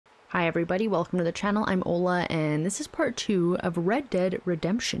Hi everybody, welcome to the channel. I'm Ola and this is part 2 of Red Dead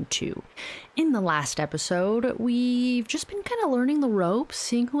Redemption 2. In the last episode, we've just been kind of learning the ropes,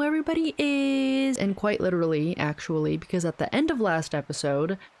 seeing who everybody is, and quite literally, actually, because at the end of last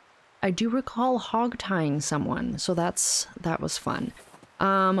episode, I do recall hog tying someone, so that was fun.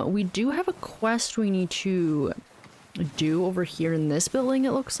 We do have a quest we need to do over here in this building,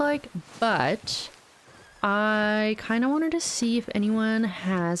 it looks like, but I kind of wanted to see if anyone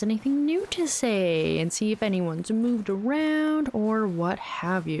has anything new to say and see if anyone's moved around or what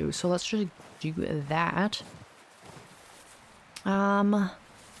have you. So let's just do that. Oh,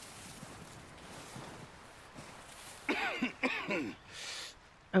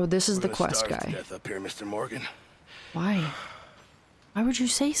 this is the quest guy. Death up here, Mr. Morgan. Why? Why would you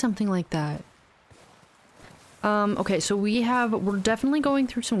say something like that? Okay, so we're definitely going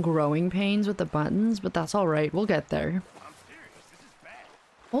through some growing pains with the buttons, but that's alright, we'll get there. I'm serious, this is bad.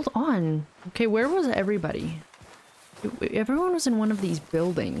 Hold on. Okay, where was everybody? Everyone was in one of these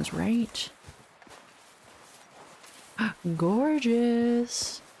buildings, right?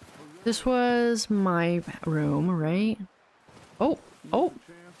 Gorgeous. This was my room, right? Oh,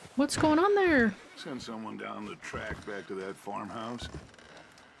 what's going on there? Send someone down the track back to that farmhouse.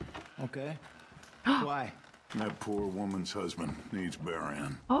 Okay. Why? That poor woman's husband needs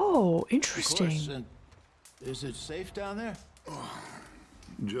burying. Oh, Of course. interesting. And is it safe down there?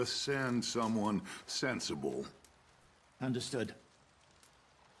 Just send someone sensible. Understood.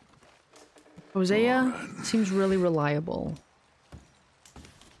 Hosea seems really reliable.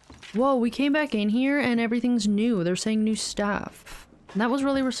 Whoa, we came back in here and everything's new. They're saying new stuff. And that was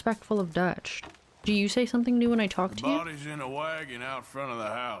really respectful of Dutch. Do you say something new when I talk to you? Body's in a wagon out front of the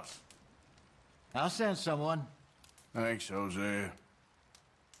house. I'll send someone. Thanks, Jose.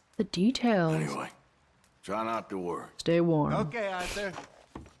 The details. Anyway, try not to worry. Stay warm. Okay, Arthur.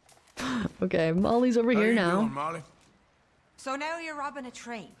 Okay, Molly's over How here you now. doing, Molly? So now you're robbing a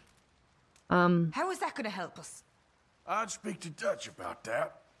train. How is that going to help us? I'd speak to Dutch about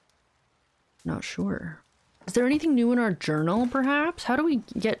that. Not sure. Is there anything new in our journal, perhaps? How do we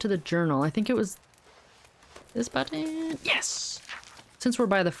get to the journal? I think it was this button. Yes! Since we're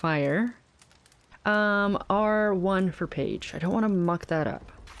by the fire. R1 for page. I don't want to muck that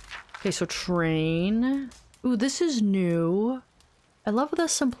up. Okay, so train. Ooh, this is new. I love the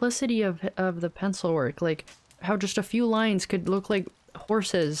simplicity of the pencil work. Like, how just a few lines could look like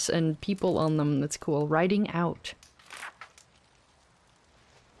horses and people on them. That's cool. Riding out.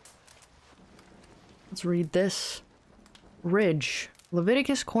 Let's read this. Ridge.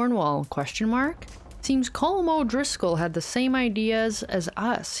 Leviticus Cornwall, question mark? Seems Colm O'Driscoll had the same ideas as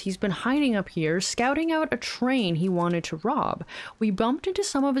us. He's been hiding up here, scouting out a train he wanted to rob. We bumped into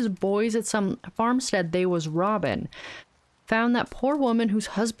some of his boys at some farmstead they was robbing. Found that poor woman whose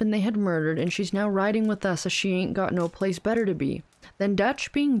husband they had murdered, and she's now riding with us as she ain't got no place better to be. Then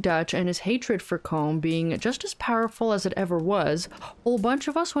Dutch being Dutch and his hatred for Colm being just as powerful as it ever was, a whole bunch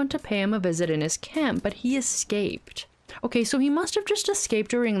of us went to pay him a visit in his camp, but he escaped. Okay, so he must have just escaped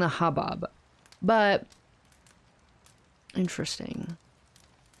during the hubbub. But interesting.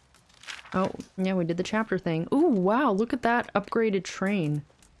 Oh, yeah, we did the chapter thing. Ooh, wow, look at that upgraded train.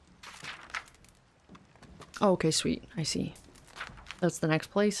 Oh, okay, sweet. I see. That's the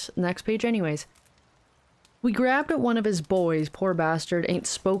next page anyways. We grabbed at one of his boys. Poor bastard ain't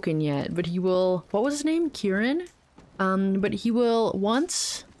spoken yet, but he will... What was his name? Kieran? But he will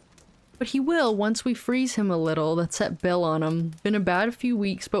once we freeze him a little. Let's set Bill on him. Been a bad few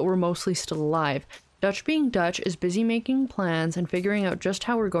weeks, but we're mostly still alive. Dutch being Dutch is busy making plans and figuring out just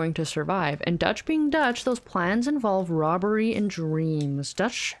how we're going to survive. And Dutch being Dutch, those plans involve robbery and dreams.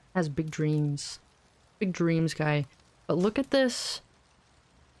 Dutch has big dreams. Big dreams, guy. But look at this.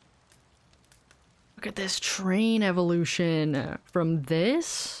 Look at this train evolution from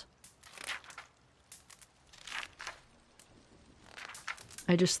this.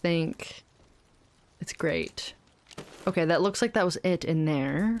 I just think it's great. Okay, that looks like that was it in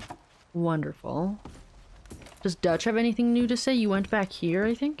there. Wonderful. Does Dutch have anything new to say? You went back here,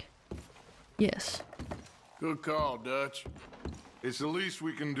 I think? Yes. Good call, Dutch. It's the least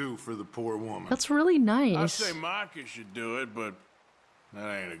we can do for the poor woman. That's really nice. I say Micah should do it, but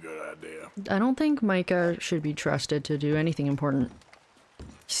that ain't a good idea. I don't think Micah should be trusted to do anything important.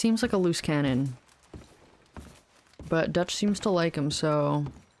 He seems like a loose cannon. But Dutch seems to like him, so...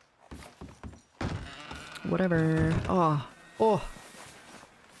 Whatever. Oh. Oh.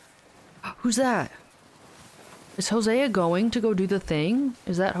 Who's that? Is Hosea going to go do the thing?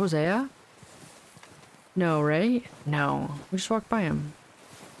 Is that Hosea? No, right? No. We just walked by him.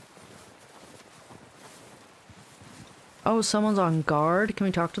 Oh, someone's on guard. Can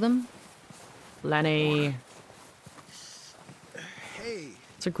we talk to them? Lenny. Hey.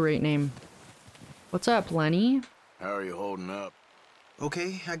 It's a great name. What's up, Lenny? How are you holding up?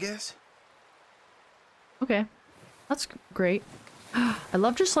 Okay, I guess. Okay. That's great. I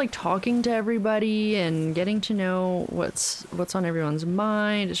love just like talking to everybody and getting to know what's on everyone's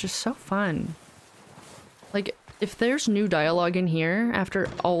mind. It's just so fun. Like, if there's new dialogue in here after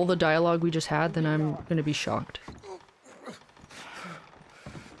all the dialogue we just had, then I'm gonna be shocked.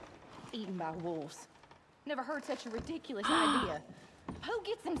 Eaten by wolves. Never heard such a ridiculous idea. Who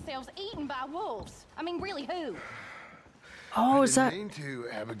gets themselves eaten by wolves? I mean, really, who? Oh, is that... Didn't mean to,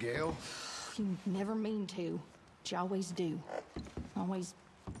 Abigail. You never mean to, but you always do. Always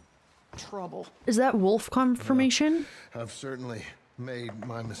trouble. Is that wolf confirmation? I've certainly made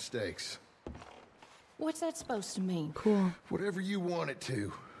my mistakes. What's that supposed to mean? Cool. Whatever you want it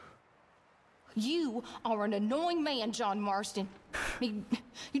to. You are an annoying man, John Marston. You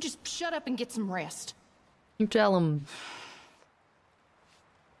just shut up and get some rest. You tell him.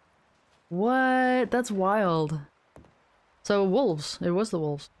 What? That's wild. So, wolves. It was the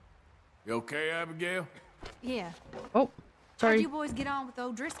wolves. You okay, Abigail? Yeah. Oh, How'd sorry. you boys get on with the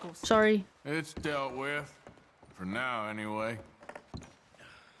O'Driscolls? Sorry. It's dealt with. For now, anyway.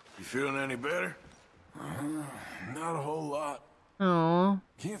 You feeling any better? Not a whole lot. Aw.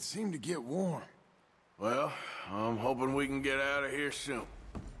 Can't seem to get warm. Well, I'm hoping we can get out of here soon.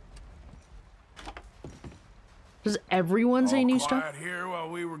 Does everyone say All new quiet stuff? here while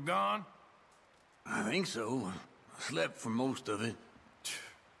we were gone? I think so. I slept for most of it.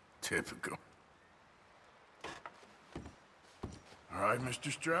 Typical. All right,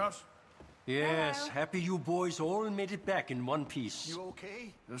 Mr. Strauss? Yes, happy you boys all made it back in one piece. You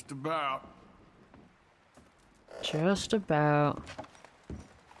okay? Just about. Just about.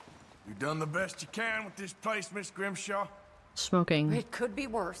 You done the best you can with this place, Miss Grimshaw? Smoking. It could be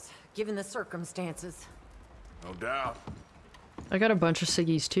worse, given the circumstances. No doubt. I got a bunch of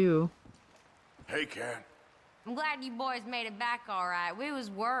ciggies too. Hey, Cat. I'm glad you boys made it back all right. We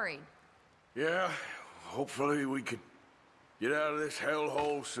was worried. Yeah, hopefully we could get out of this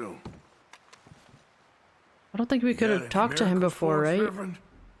hellhole soon. I don't think we could have talked to him before, right? Reverend?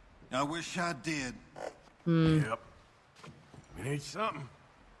 I wish I did. Yep. We need something.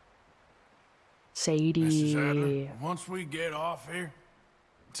 Sadie. Mrs. Adler, once we get off here,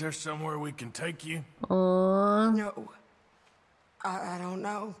 is there somewhere we can take you? Aww. No. I don't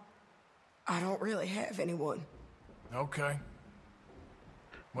know. I don't really have anyone. Okay.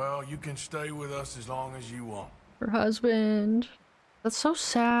 Well, you can stay with us as long as you want. Her husband. That's so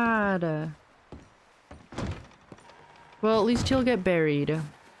sad. Well, at least he'll get buried.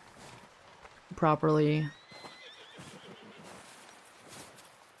 Properly.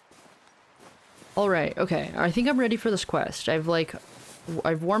 Alright, okay. I think I'm ready for this quest. I've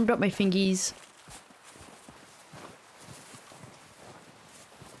warmed up my fingies.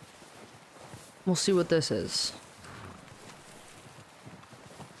 We'll see what this is.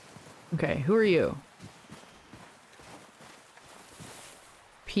 Okay, who are you?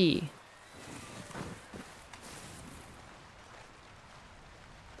 P.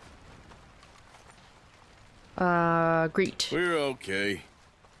 Greet. We're okay.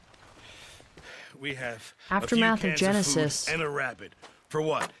 We have Aftermath a few of cans Genesis. Of food and a rabbit. For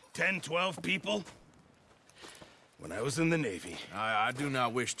what? 10, 12 people? When I was in the Navy. I do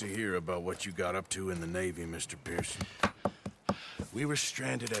not wish to hear about what you got up to in the Navy, Mr. Pearson. We were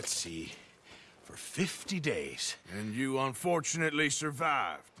stranded at sea for 50 days. And you unfortunately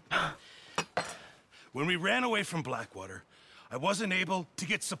survived. When we ran away from Blackwater, I wasn't able to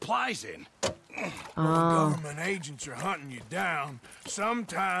get supplies in. When government agents are hunting you down,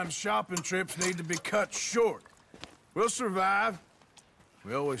 sometimes shopping trips need to be cut short. We'll survive.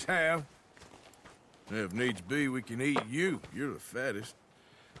 We always have. If needs be, we can eat you. You're the fattest.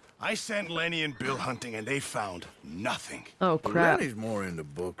 I sent Lenny and Bill hunting, and they found nothing. Oh, crap. Lenny's more into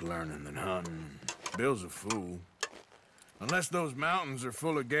book learning than hunting. Bill's a fool. Unless those mountains are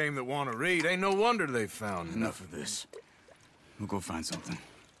full of game that want to read, ain't no wonder they found Enough of this. We'll go find something.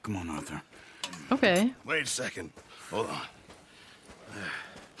 Come on, Arthur. Okay. Wait a second. Hold on.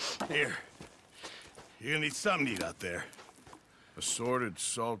 Here. You're gonna need something to eat out there. Assorted,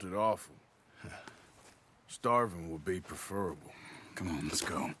 salted offal. Starving would be preferable. Come on, let's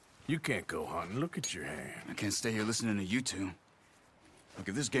go. You can't go hunting. Look at your hand. I can't stay here listening to you two. Look,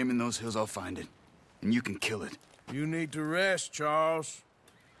 if there's game in those hills, I'll find it. And you can kill it. You need to rest, Charles.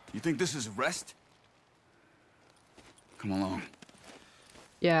 You think this is rest? Come along.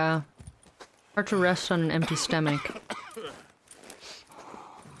 Yeah. Hard to rest on an empty stomach. All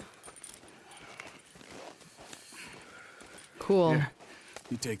cool. Here,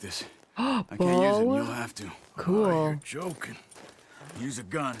 you take this. Oh, I can't use it, and you'll have to. Cool. Oh, you're joking. Use a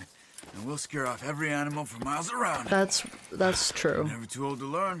gun, and we'll scare off every animal for miles around. That's true. Never too old to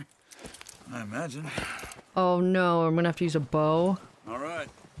learn, I imagine. Oh no, I'm gonna have to use a bow. All right,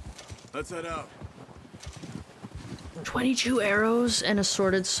 let's head out. 22 arrows and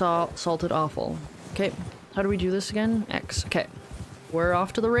assorted salted offal. Okay, how do we do this again? X. Okay, we're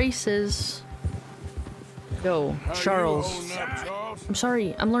off to the races. Yo, Charles. I'm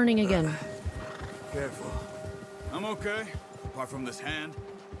sorry, I'm learning again. Careful. I'm okay, apart from this hand.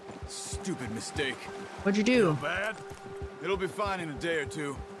 Stupid mistake. What'd you do? Bad? It'll be fine in a day or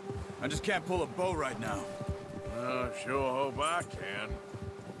two. I just can't pull a bow right now. Sure hope I can.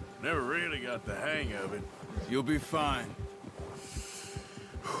 Never really got the hang of it. You'll be fine.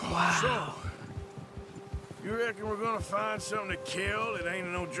 Wow. So, you reckon we're gonna find something to kill that ain't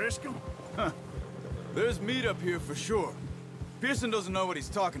an O'Driscoll? Huh. There's meat up here for sure. Pearson doesn't know what he's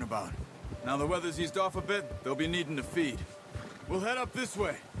talking about. Now the weather's eased off a bit, they'll be needing to feed. We'll head up this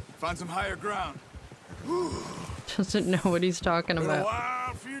way, find some higher ground. Doesn't know what he's talking Been a about.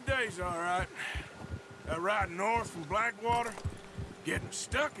 wild few days, all right. That ride north from Blackwater, getting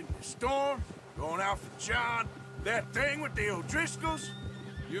stuck in the storm, going out for John, that thing with the O'Driscolls.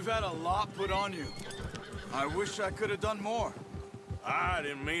 You've had a lot put on you. I wish I could have done more. I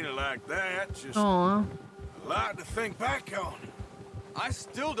didn't mean it like that, just Aww. a lot to think back on. I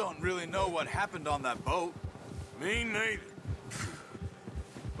still don't really know what happened on that boat. Me neither.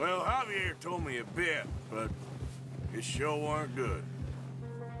 Well, Javier told me a bit, but it sure weren't good.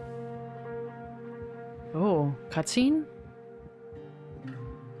 Oh, cutscene?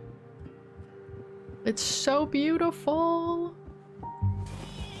 It's so beautiful.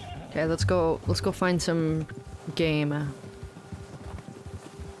 Okay, let's go find some game.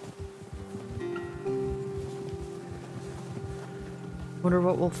 Wonder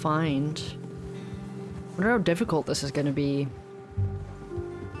what we'll find. Wonder how difficult this is gonna be.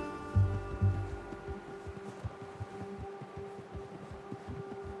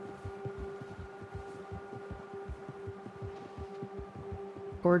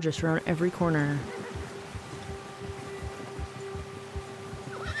 Gorgeous around every corner.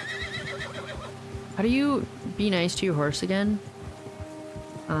 How do you be nice to your horse again?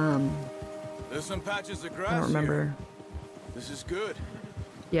 There's some patches of grass I don't remember. here. This is good.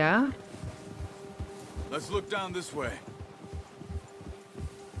 Yeah? Let's look down this way.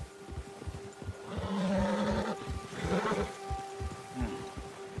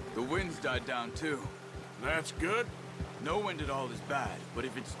 The wind's died down too. That's good. No wind at all is bad, but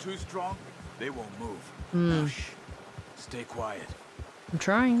if it's too strong, they won't move. Hmm. Now shh. Stay quiet. I'm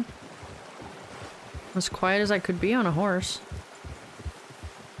trying. As quiet as I could be on a horse.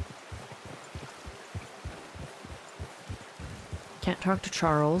 Can't talk to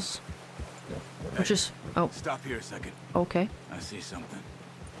Charles. Which is... Oh. Stop here a second. Okay. I see something.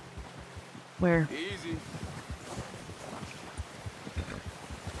 Where? Easy.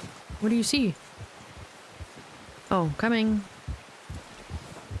 What do you see? Oh, coming.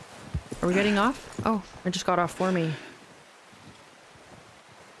 Are we getting off? Oh, I just got off for me.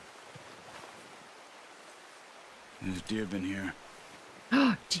 There's deer been here.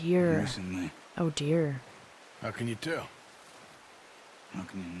 Oh, deer. Recently. Oh, dear. How can you tell? How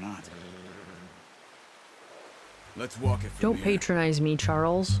can you not? Let's walk it from Don't here. patronize me,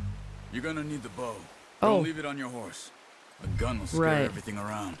 Charles. You're gonna need the bow. Oh. Don't leave it on your horse. A gun will scare Right. everything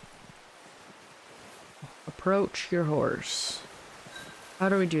around. Approach your horse. How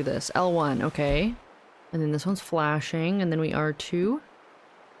do we do this? L1, okay. And then this one's flashing, and then we R2.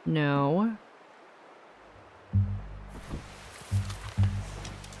 No.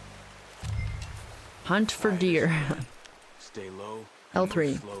 Hunt for deer. Stay low. and L3.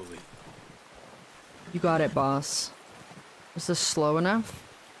 move slowly. You got it, boss. Is this slow enough?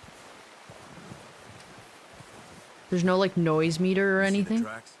 There's no, like, noise meter or anything?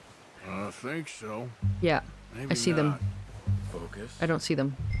 I think so. Yeah, Maybe I see them. not. Focus. I don't see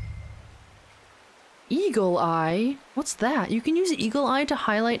them. Eagle Eye? What's that? You can use Eagle Eye to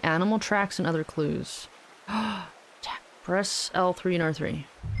highlight animal tracks and other clues. Press L3 and R3.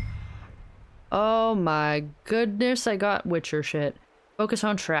 Oh my goodness, I got Witcher shit. Focus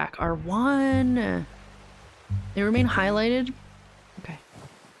on track. R1. They remain highlighted? Okay.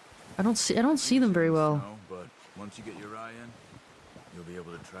 I don't see them very well. No, but once you get your eye in, you'll be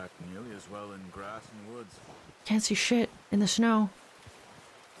able to track nearly as well in grass and woods. Can't see shit in the snow.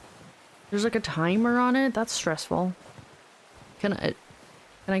 There's like a timer on it? That's stressful. Can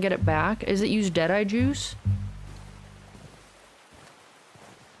I get it back? Is it use Deadeye juice?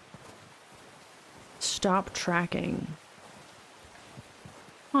 Stop tracking.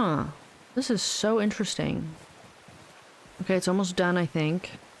 Huh. This is so interesting. Okay, it's almost done, I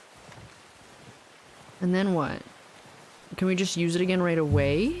think. And then what? Can we just use it again right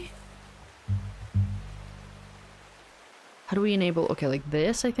away? How do we enable... Okay, like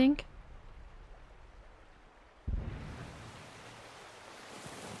this, I think?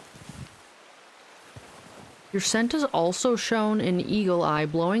 Your scent is also shown in eagle eye,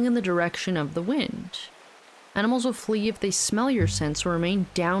 blowing in the direction of the wind. Animals will flee if they smell your scent, so remain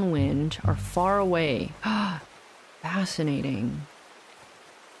downwind or far away. Fascinating.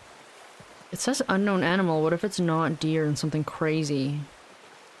 It says unknown animal. What if it's not deer and something crazy?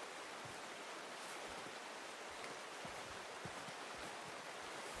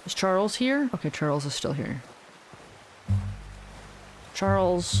 Is Charles here? Okay, Charles is still here.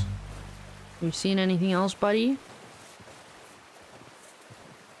 Charles, you seen anything else, buddy?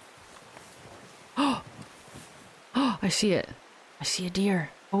 Oh, I see it. I see a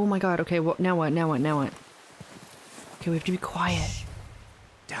deer. Oh my god. Okay, now what? Now what? Now what? Okay, we have to be quiet.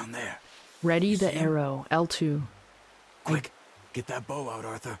 Down there. Ready the arrow. L2. Quick, get that bow out,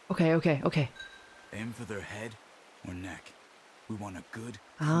 Arthur. Okay, okay, okay. Aim for their head or neck. We want a good,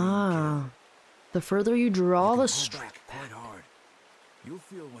 Ah. The further you draw, the stroke. quite hard. You'll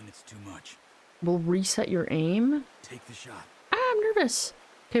feel when it's too much. Will reset your aim. Take the shot. Ah, I'm nervous.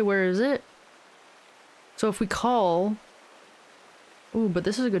 Okay, where is it? So if we call... Ooh, but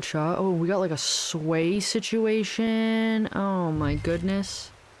this is a good shot. Oh, we got like a sway situation. Oh my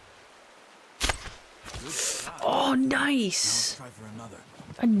goodness. Oh, nice! Now let's try for another.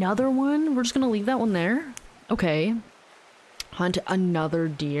 Another one? We're just gonna leave that one there? Okay. Hunt another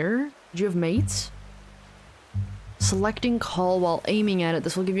deer. Do you have mates? Selecting call while aiming at it.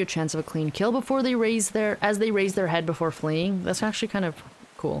 This will give you a chance of a clean kill before they raise their... as they raise their head before fleeing. That's actually kind of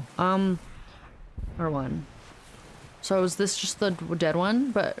cool. R1. So is this just the dead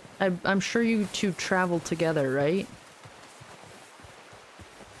one? But I'm sure you two traveled together, right?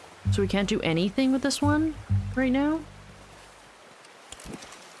 So we can't do anything with this one right now?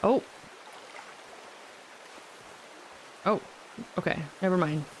 Oh. Oh. Okay, never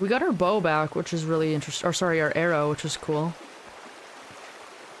mind. We got our bow back, which is really interesting. Or sorry, our arrow, which is cool.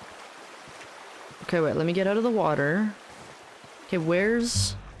 Okay, wait, let me get out of the water. Okay,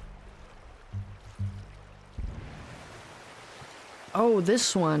 where's... Oh,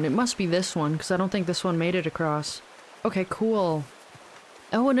 this one. It must be this one, because I don't think this one made it across. Okay, cool.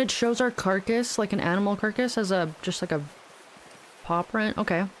 Oh, and it shows our carcass, like an animal carcass, as a, just like a paw print.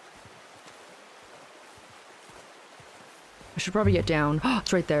 Okay. I should probably get down. Oh,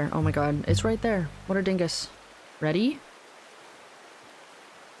 it's right there. Oh my god. It's right there. What a dingus. Ready?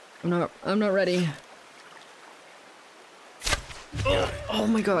 I'm not ready. Oh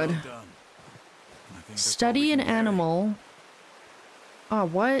my god. Study an animal. Oh,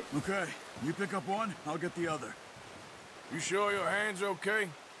 what? Okay, you pick up one, I'll get the other. You sure your hand's okay?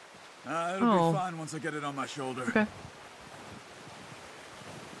 It'll be fine once I get it on my shoulder. Okay.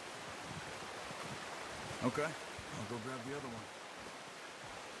 Okay, I'll go grab the other one.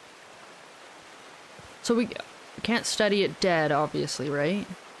 So we can't study it dead, obviously, right?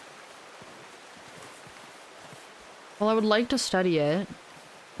 Well, I would like to study it.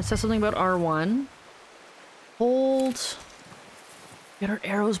 It says something about R1. Hold. Get our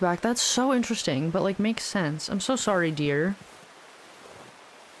arrows back. That's so interesting, but like makes sense. I'm so sorry, dear.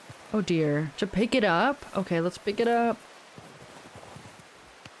 Oh dear. To pick it up? Okay, let's pick it up.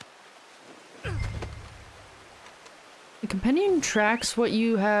 The companion tracks what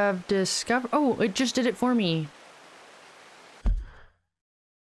you have discovered. Oh, it just did it for me.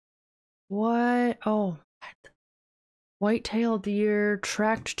 What? Oh. White-tailed deer,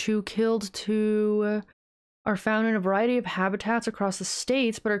 tracked 2, killed 2, are found in a variety of habitats across the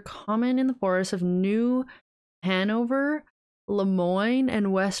states, but are common in the forests of New Hanover, Lemoyne,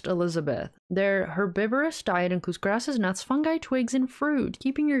 and West Elizabeth. Their herbivorous diet includes grasses, nuts, fungi, twigs, and fruit.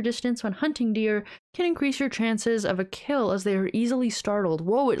 Keeping your distance when hunting deer can increase your chances of a kill as they are easily startled.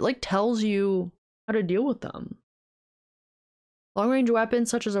 Whoa, it like tells you how to deal with them. Long-range weapons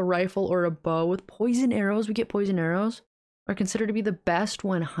such as a rifle or a bow with poison arrows, we get poison arrows, are considered to be the best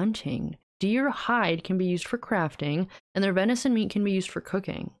when hunting. Deer hide can be used for crafting, and their venison meat can be used for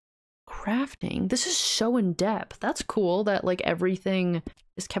cooking. Crafting? This is so in-depth. That's cool that, like, everything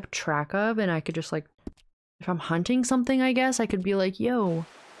is kept track of, and I could just, like, if I'm hunting something, I guess, I could be like, yo,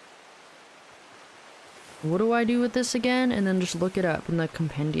 what do I do with this again? And then just look it up in the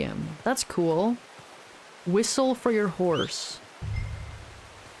compendium. That's cool. Whistle for your horse.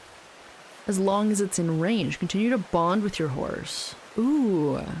 As long as it's in range. Continue to bond with your horse.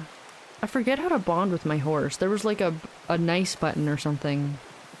 Ooh. I forget how to bond with my horse. There was like a nice button or something.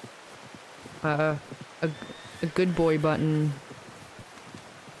 A good boy button.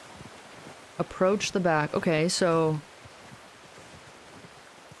 Approach the back. Okay, so...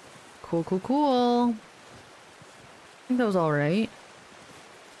 Cool, cool, cool. I think that was alright.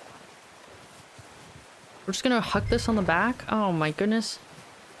 We're just gonna huck this on the back? Oh my goodness.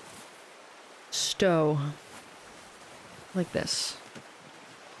 Stow. Like this.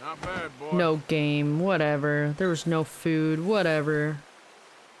 Not bad, boy. No game, whatever. There was no food, whatever.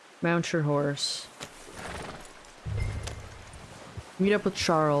 Mount your horse. Meet up with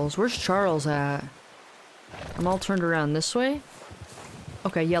Charles. Where's Charles at? I'm all turned around this way?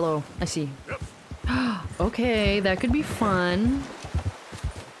 Okay, yellow. I see. Yep. Okay, that could be fun.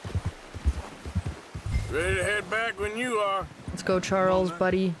 Ready to head back when you are. Let's go, Charles,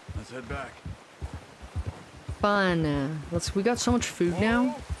 buddy. Let's head back. Fun. We got so much food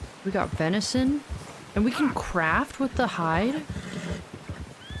now. We got venison. And we can craft with the hide.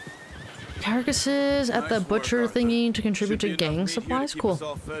 Carcasses at the butcher thingy to contribute to gang supplies. Cool.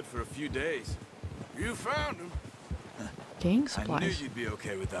 All fed for a few days. You found him. Gang supplies. I knew you'd be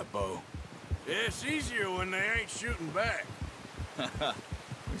okay with that bow. Yeah, it's easier when they ain't shooting back.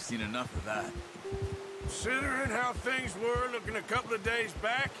 We've seen enough of that. Considering how things were looking a couple of days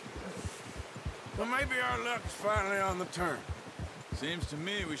back, well, maybe our luck's finally on the turn. Seems to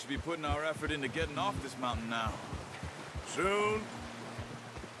me we should be putting our effort into getting off this mountain now. Soon.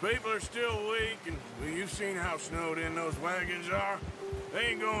 People are still weak, and well, you've seen how snowed in those wagons are. They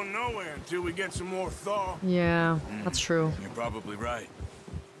ain't going nowhere until we get some more thaw. Yeah, that's true. You're probably right.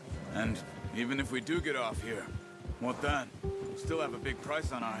 And even if we do get off here, what then? We'll still have a big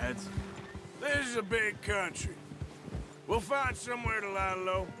price on our heads. This is a big country. We'll find somewhere to lie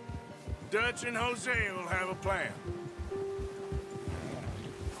low. Dutch and Jose will have a plan.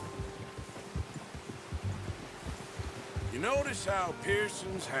 You notice how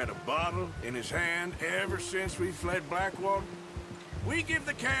Pearson's had a bottle in his hand ever since we fled Blackwater? We give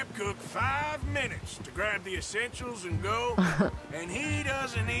the camp cook 5 minutes to grab the essentials and go, and he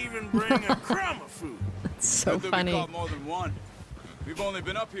doesn't even bring a crumb of food. That's so Good that funny. We caught more than one. We've only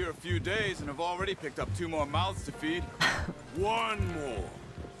been up here a few days and have already picked up 2 more mouths to feed. One more.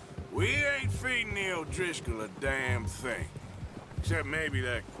 We ain't feeding the O'Driscoll a damn thing. Except maybe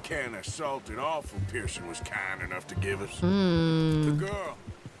that can of salted offal Pearson was kind enough to give us. The girl,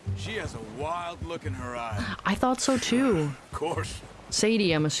 she has a wild look in her eye. I thought so too. Of course.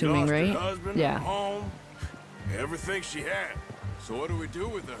 Sadie, I'm assuming, Lost right? her husband, Yeah. home, everything she had. So what do we do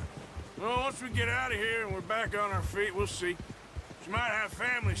with her? Well, once we get out of here and we're back on our feet, we'll see. She might have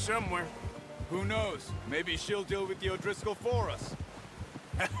family somewhere. Who knows? Maybe she'll deal with the O'Driscoll for us.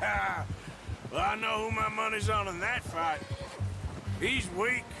 Well, I know who my money's on in that fight. He's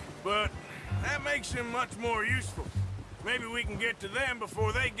weak, but that makes him much more useful. Maybe we can get to them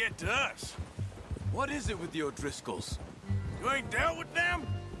before they get to us. What is it with the O'Driscolls? You ain't dealt with them?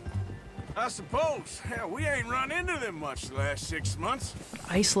 I suppose. Hell, we ain't run into them much the last 6 months.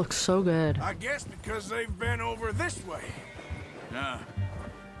 Ice looks so good. I guess because they've been over this way. Yeah.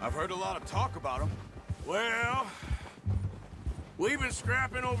 I've heard a lot of talk about them. Well, we've been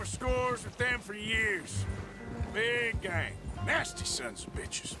scrapping over scores with them for years. Big gang. Nasty sons of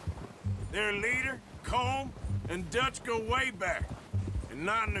bitches. Their leader, Combe, and Dutch go way back. And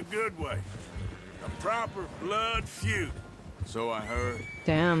not in a good way. A proper blood feud. So I heard.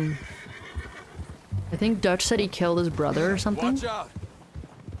 Damn. I think Dutch said he killed his brother or something. Watch out!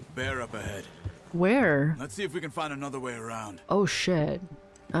 Bear up ahead. Where? Let's see if we can find another way around. Oh shit.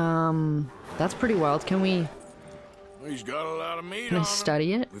 That's pretty wild. Can we... He's got a lot of meat Can I on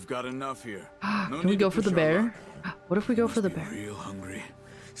study it? We've got enough here. Can we go for the bear? What if we go for the bear? Real hungry.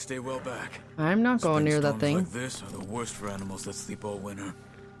 Stay well back. I'm not going near that thing. Like this are the worst for animals that sleep all winter.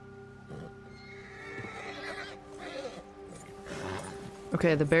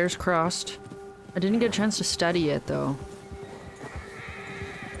 Okay, the bear's crossed. I didn't get a chance to study it though.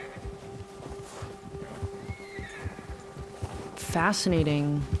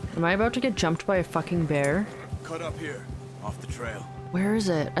 Fascinating. Am I about to get jumped by a fucking bear? Cut up here, off the trail. Where is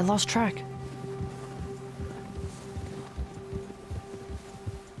it? I lost track.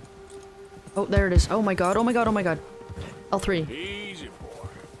 Oh, there it is. Oh my god, oh my god, oh my god. L3. Easy, boy.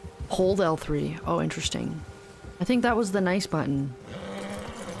 Hold L3. Oh, interesting. I think that was the nice button.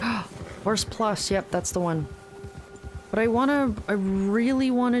 Horse plus, yep, that's the one. But I really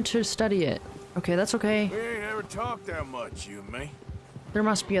wanted to study it. Okay, that's okay. We ain't ever talked that much, you and me. There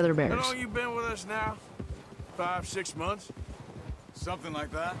must be other bears. How long you been with us now? 5, 6 months? Something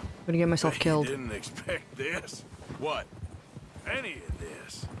like that. I'm gonna get myself killed. You didn't expect this. What? Any of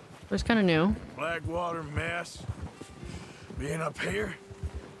this. It was kind of new. Blackwater mess. Being up here.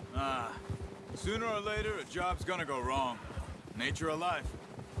 Sooner or later, a job's gonna go wrong. Nature of life.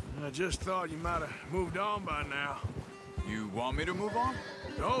 I just thought you might have moved on by now. You want me to move on?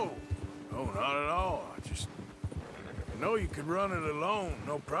 No. No, not at all. I know you could run it alone,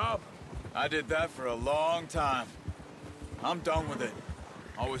 no problem. I did that for a long time. I'm done with it.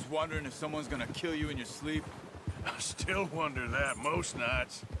 Always wondering if someone's gonna kill you in your sleep. I still wonder that most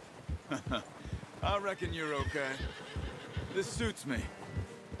nights. I reckon you're okay. This suits me.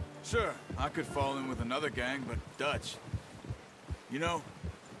 Sure, I could fall in with another gang, but Dutch... You know,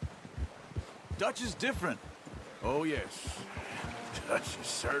 Dutch is different. Oh, yes. Dutch is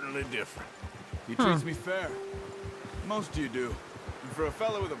certainly different. He treats me fair. Most of you do. And for a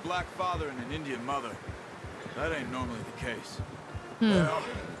fella with a black father and an Indian mother, that ain't normally the case. Well,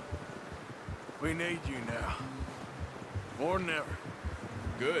 we need you now. More than ever.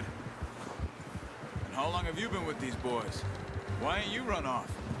 Good. And how long have you been with these boys? Why ain't you run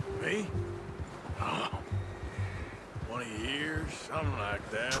off? Me? Oh, 20 years, something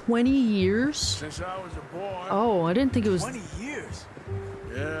like that. 20 years? Since I was a boy. Oh, I didn't think it was... 20 years?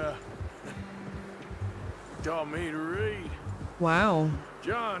 Yeah. Taught me to read. Wow.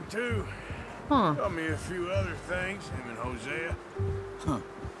 John, too. Huh. Taught me a few other things, him and Hosea. Huh.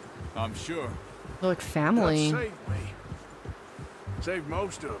 I'm sure. They're like family. That saved me. Saved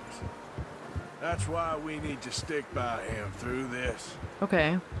most of us. That's why we need to stick by him through this.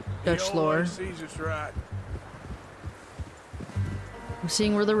 Okay. Dutch He lore. always sees us right. I'm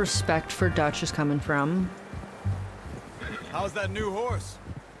seeing where the respect for Dutch is coming from. How's that new horse?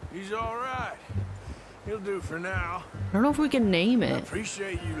 He's all right. He'll do for now. I don't know if we can name I it.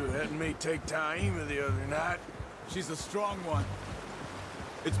 appreciate you letting me take Taima the other night. She's a strong one.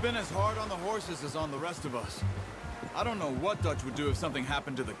 It's been as hard on the horses as on the rest of us. I don't know what Dutch would do if something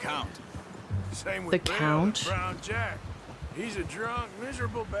happened to the Count. Same with The Bill Count? and Brown Jack. He's a drunk,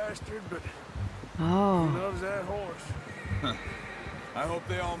 miserable bastard, but he Oh. loves that horse. I hope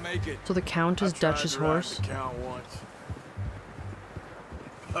they all make it. So the Count is I tried Dutch's to ride horse? the Count once.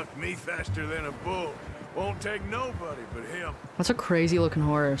 Bucked me faster than a bull. Won't take nobody but him. That's a crazy looking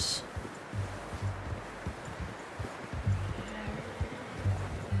horse.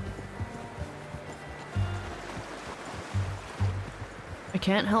 I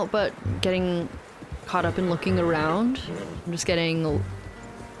can't help but getting caught up in looking around. I'm just getting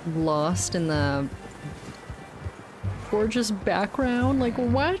lost in the gorgeous background. Like,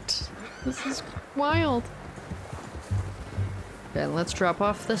 what? This is wild. Okay, let's drop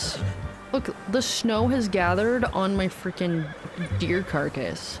off this. Look, the snow has gathered on my freaking deer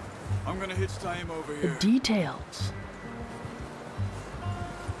carcass. I'm gonna hitch Taima over The here. details.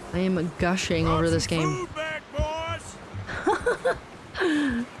 I am gushing over this game. Food back, boys!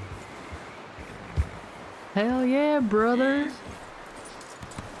 Hell yeah, brother.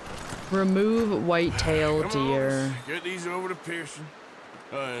 Remove white-tailed Come on, deer. let's get these over to Pearson.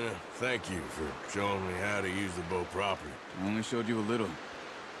 And thank you for showing me how to use the bow properly. I only showed you a little.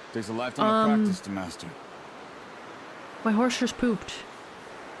 Takes a lifetime of practice to master. My horse just pooped.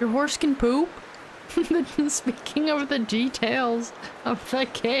 Your horse can poop? Speaking of the details of the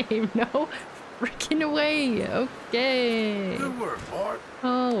game, no freaking way. Okay. Good work, Bart.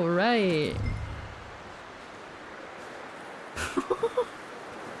 All right.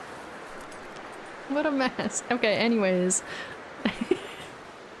 What a mess. Okay, anyways.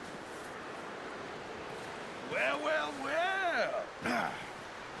 Well.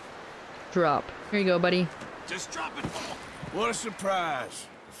 Drop. Here you go, buddy. Just drop it. What a surprise.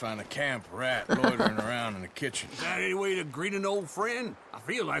 To find a camp rat loitering around in the kitchen. Is that any way to greet an old friend? I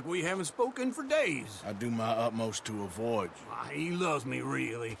feel like we haven't spoken for days. I do my utmost to avoid you. Why, he loves me,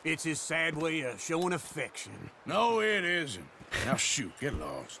 really. It's his sad way of showing affection. No, it isn't. Now shoot, get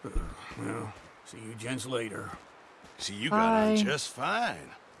lost. Well, see you gents later. See, you got on Bye. just fine.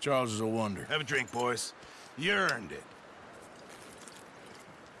 Charles is a wonder. Have a drink, boys. You earned it.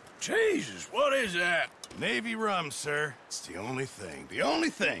 Jesus, what is that? Navy rum, sir. It's the only thing. The only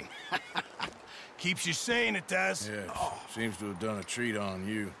thing. Keeps you sane, it does. Yes, seems to have done a treat on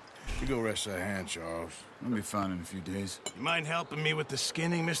you. You go rest that hand, Charles. I'll be fine in a few days. You mind helping me with the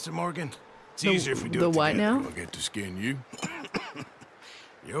skinning, Mr. Morgan? It's The- easier if we do the it what together. now? I'll get to skin you.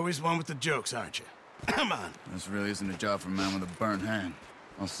 You're always one with the jokes, aren't you? Come on. This really isn't a job for a man with a burnt hand.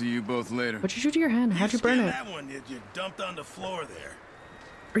 I'll see you both later. What'd you do to your hand? How'd you burn skinned it? that one you dumped on the floor there.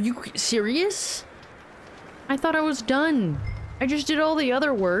 Are you serious? I thought I was done. I just did all the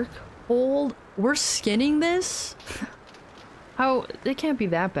other work. We're skinning this? How? It can't be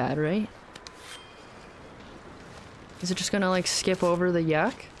that bad, right? Is it just gonna like skip over the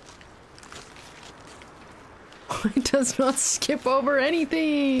yuck? It does not skip over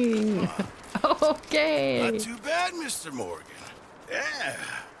anything! Okay. Not too bad, Mr. Morgan. Yeah.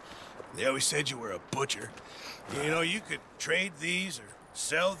 They always said you were a butcher. You know, you could trade these or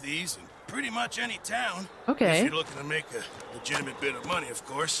sell these in pretty much any town. Okay. If you're looking to make a legitimate bit of money, of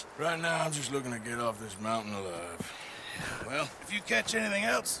course. Right now, I'm just looking to get off this mountain alive. Well, if you catch anything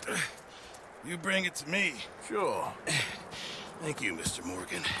else, you bring it to me. Sure. Thank you, Mr.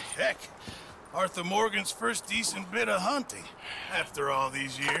 Morgan. Heck, Arthur Morgan's first decent bit of hunting after all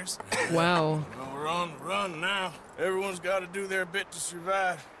these years. Wow. Well, we're on the run now. Everyone's got to do their bit to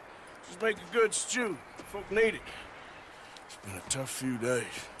survive. Just make a good stew. Folk need it. It's been a tough few days.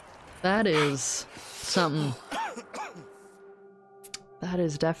 That is something. That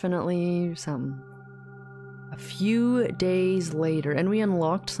is definitely something. A few days later, and we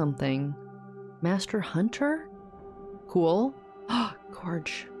unlocked something. Master Hunter? Cool.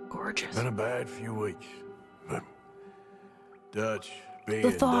 Gorgeous. Been a bad few weeks, but Dutch being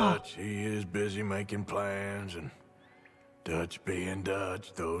The thaw. Dutch, he is busy making plans, and Dutch being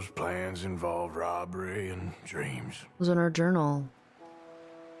Dutch, those plans involve robbery and dreams. It was in our journal.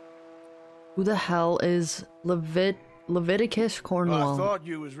 Who the hell is Leviticus Cornwall? I thought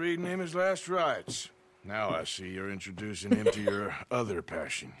you was reading him his last rites. Now I see you're introducing him to your other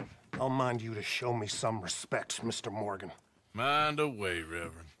passion. I'll mind you to show me some respect, Mr. Morgan. Mind away,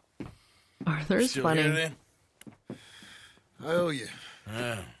 Reverend. Arthur's Still funny. here, then? I owe you.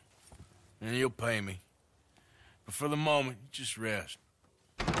 Yeah. And you'll pay me. But for the moment, just rest.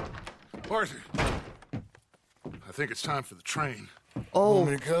 Arthur, I think it's time for the train. Oh.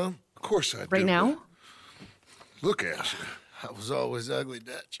 Want me to come? Of course I do. Right now? Look at you. I was always ugly,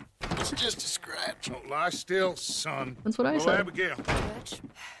 Dutch. It's just a scratch. Don't lie still, son. That's what I Hello, said. Abigail. Dutch,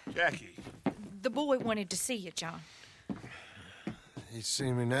 Jackie. the boy wanted to see you, John. He's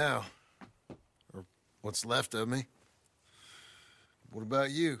seen me now. Or what's left of me. What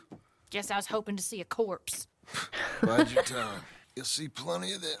about you? Guess I was hoping to see a corpse. Bide your time. You'll see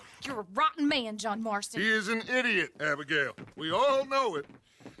plenty of them. You're a rotten man, John Marston. He is an idiot, Abigail. We all know it.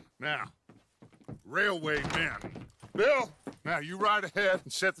 Now, railway men. Bill, now you ride ahead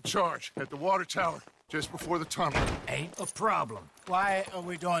and set the charge at the water tower just before the tunnel. Ain't a problem. Why are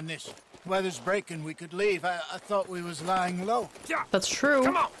we doing this? Weather's breaking. We could leave. I thought we was lying low. Yeah. That's true.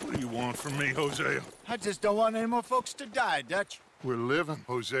 Come on. What do you want from me, Hosea? I just don't want any more folks to die, Dutch. We're living,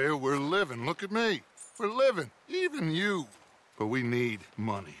 Hosea. We're living. Look at me. We're living. Even you. But we need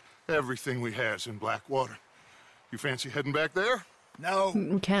money. Everything we has in Blackwater. You fancy heading back there? No.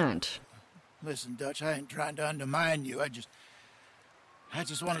 We can't. Listen, Dutch, I ain't trying to undermine you. I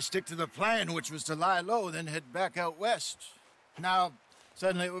just want to stick to the plan, which was to lie low, then head back out west. Now,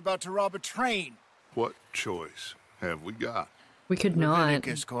 suddenly we're about to rob a train. What choice have we got? We could not.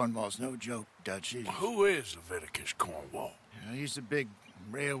 Leviticus Cornwall's no joke, Dutch. Who is Leviticus Cornwall? He's a big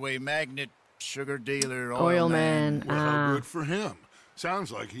railway magnate, sugar dealer, Oil man. Well, good for him.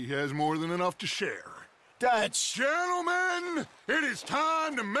 Sounds like he has more than enough to share. Dutch! Gentlemen, it is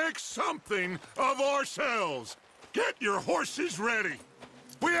time to make something of ourselves. Get your horses ready.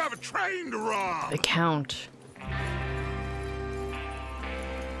 We have a train to rob. The Count.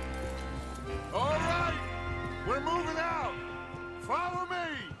 All right, we're moving out. Follow me.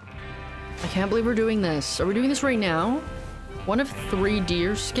 I can't believe we're doing this. Are we doing this right now? One of 3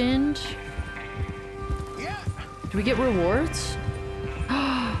 deer skinned? Yeah. Do we get rewards?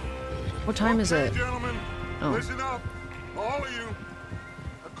 What time is it? Gentlemen, Oh. listen up, all of you.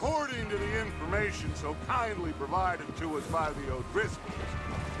 According to the information so kindly provided to us by the O'Driscolls,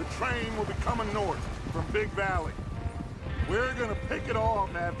 the train will be coming north from Big Valley. We're gonna pick it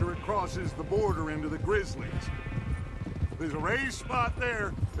off after it crosses the border into the Grizzlies. There's a raised spot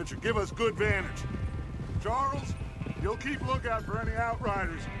there that should give us good vantage. Charles, you'll keep lookout for any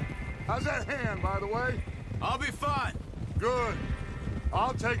outriders. How's that hand, by the way? I'll be fine. Good.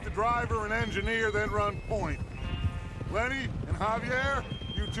 I'll take the driver and engineer, then run point. Lenny and Javier,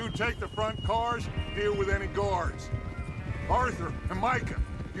 you two take the front cars, deal with any guards. Arthur and Micah,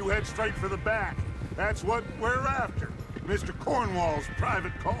 you head straight for the back. That's what we're after. Mr. Cornwall's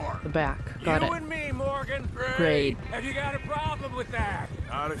private car. The back. Got you it. and me, Morgan. Great. Have you got a problem with that?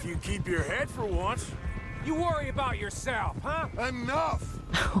 Not if you keep your head for once. You worry about yourself, huh? Enough!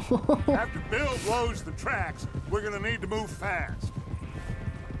 After Bill blows the tracks, we're gonna need to move fast.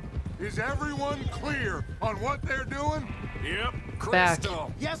 Is everyone clear on what they're doing? Yep. Back.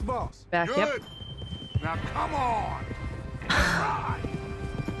 Crystal. Yes, boss. Back, Good. yep. Now come on. Right.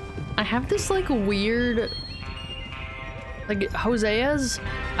 I have this like weird, like Hosea's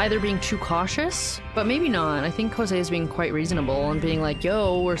either being too cautious, but maybe not. I think Hosea's being quite reasonable and being like,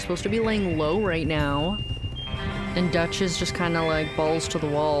 yo, we're supposed to be laying low right now. And Dutch is just kind of like balls to the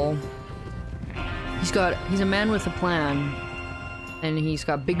wall. He's a man with a plan, and he's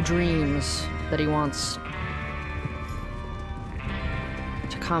got big dreams that he wants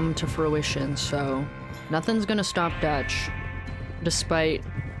to come to fruition, so nothing's gonna stop Dutch, despite,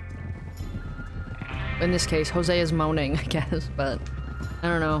 in this case, Jose is moaning, I guess, but I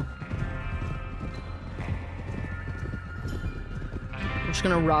don't know. I'm just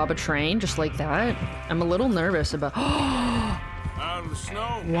gonna rob a train just like that. I'm a little nervous about. Out of the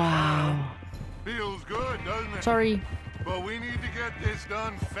snow. Wow. Feels good, doesn't it? Sorry. But we need to get this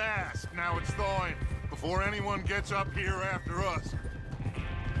done fast. Now it's thawing before anyone gets up here after us.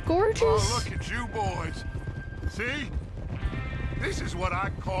 Gorgeous. Oh, look at you boys. See? This is what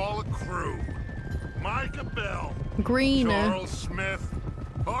I call a crew. Micah Bell. Green. Charles Smith.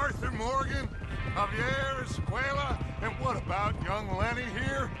 Arthur Morgan. Javier Escuela. And what about young Lenny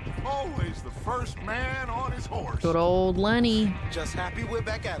here? Always the first man on his horse. Good old Lenny. Just happy we're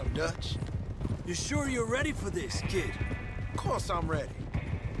back at him, Dutch. You sure you're ready for this, kid? Of course I'm ready.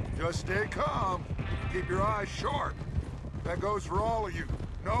 Just stay calm. Keep your eyes sharp. That goes for all of you.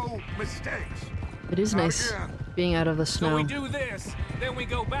 No mistakes. It is Not nice again. being out of the snow. So we do this, then we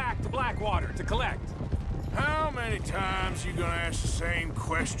go back to Blackwater to collect. How many times you gonna ask the same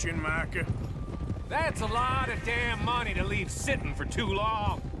question, Micah? That's a lot of damn money to leave sitting for too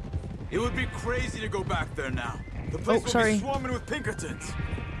long. It would be crazy to go back there now. The place will be swarming with Pinkertons.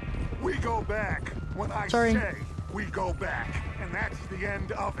 We go back when I say we go back, and that's the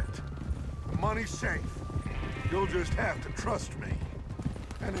end of it. The money's safe. You'll just have to trust me.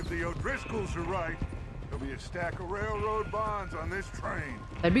 And if the O'Driscolls are right, there'll be a stack of railroad bonds on this train.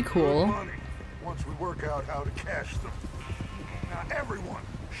 That'd be cool. Good money, once we work out how to cash them. Now everyone,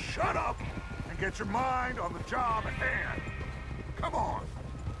 shut up and get your mind on the job at hand. Come on.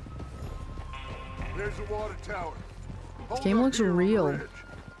 There's the water tower. This game looks real.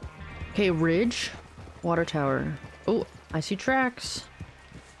 Okay, ridge, water tower. Oh, I see tracks.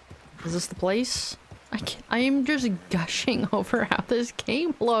 Is this the place? I am just gushing over how this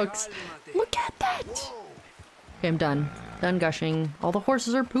game looks. Look at that. Okay, I'm done. Done gushing. All the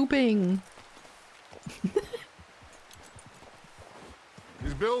horses are pooping.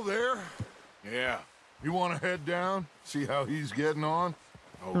 Is Bill there? Yeah. You want to head down? See how he's getting on?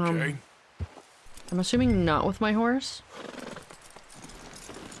 Okay. I'm assuming not with my horse.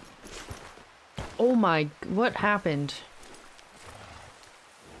 Oh my, what happened?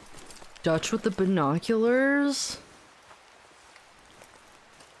 Dutch with the binoculars?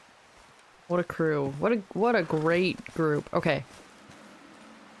 What a crew. What a great group. Okay.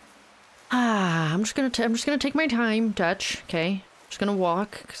 I'm just gonna take my time, Dutch, okay? Just gonna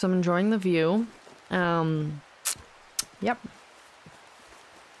walk because I'm enjoying the view. Yep.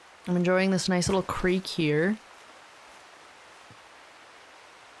 I'm enjoying this nice little creek here.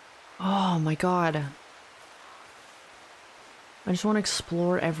 Oh my god. I just want to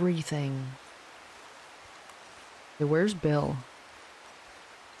explore everything. Okay, where's Bill?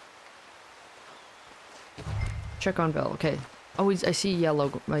 Check on Bill. Okay. Oh, I see a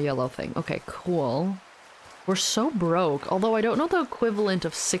yellow thing. Okay, cool. We're so broke. Although I don't know the equivalent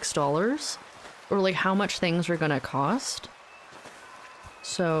of $6 or like how much things are gonna cost.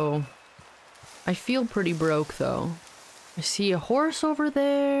 So I feel pretty broke though. I see a horse over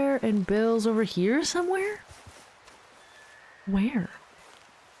there and Bill's over here somewhere. Where?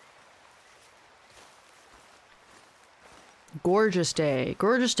 Gorgeous day.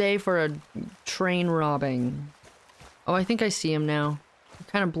 Gorgeous day for a train robbing. Oh, I think I see him now. I'm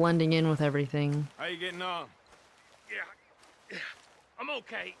kind of blending in with everything. How you getting on? Yeah, I'm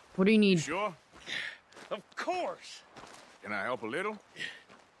okay. What do you need? Sure? Of course. Can I help a little?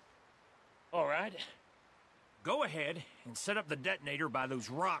 All right. Go ahead and set up the detonator by those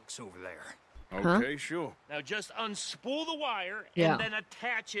rocks over there. Okay, sure. Now just unspool the wire Yeah. and then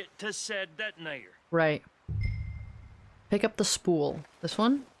attach it to said detonator. Right. Pick up the spool. This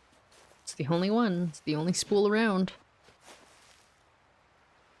one? It's the only one. It's the only spool around.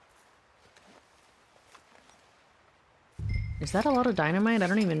 Is that a lot of dynamite? I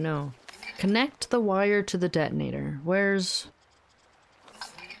don't even know. Connect the wire to the detonator. Where's...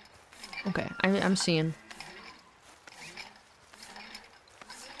 Okay, I'm seeing.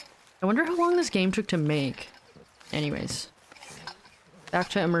 I wonder how long this game took to make. Anyways. Back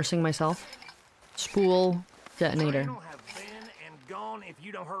to immersing myself. Spool, detonator. And gone if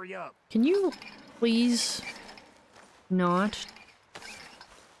you don't hurry up. Can you please not?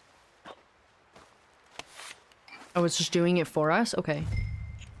 Oh, it's just doing it for us? Okay.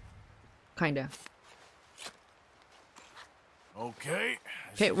 Kinda. Okay.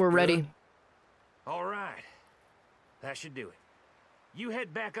 Okay, we're ready. All right. That should do it. You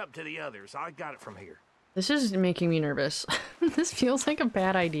head back up to the others. I got it from here. This is making me nervous. This feels like a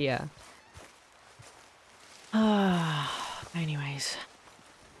bad idea. Anyways.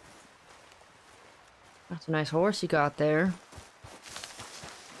 That's a nice horse you got there.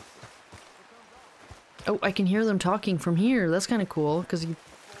 Oh, I can hear them talking from here. That's kind of cool, because I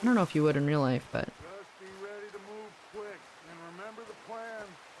don't know if you would in real life, but... Just be ready to move quick, and remember the plan.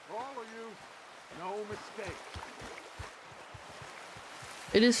 All of you, no mistake.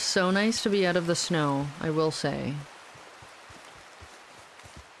 It is so nice to be out of the snow, I will say.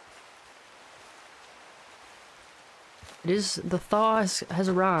 It is... the thaw has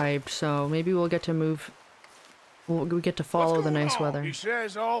arrived, so maybe we'll get to move... we get to follow the nice weather. He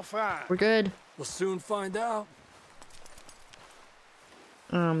says all fine. We're good. We'll soon find out.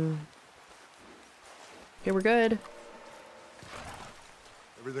 Okay, we're good.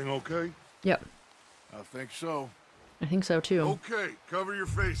 Everything okay? Yep. I think so. I think so too. Okay, cover your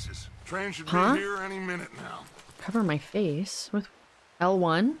faces. Train should be here any minute now. Cover my face with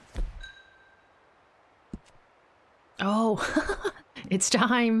L1. Oh, it's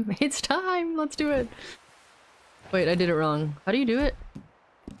time. It's time. Let's do it. Wait, I did it wrong. How do you do it?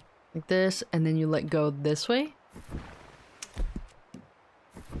 Like this, and then you let go this way?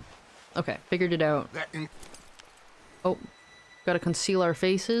 Okay, figured it out. Oh, gotta conceal our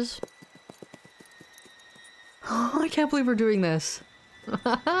faces. Oh, I can't believe we're doing this.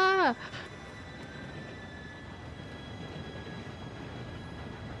 I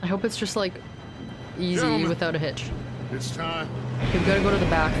hope it's just like easy without a hitch. It's time. Okay, we gotta go to the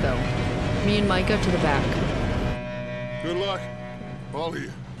back though. Me and Micah to the back. Good luck, all of you.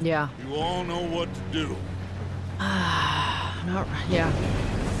 Yeah. You all know what to do. Yeah.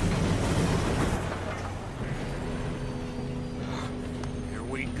 Here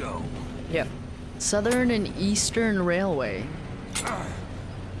we go. Yep. Southern and Eastern Railway.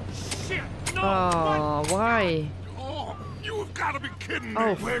 Shit! No! Oh, why? Oh, you have got to be kidding me.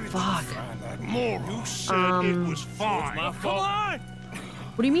 Oh, Where did fuck. you find that moron? You said it was fine. Come on!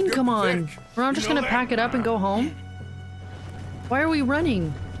 What do you mean, come on? We're not just gonna pack it up and go home? Why are we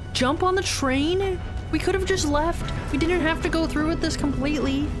running? Jump on the train? We could have just left. We didn't have to go through with this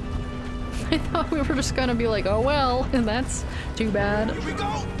completely. I thought we were just gonna be like, oh well, and that's too bad. Here we go.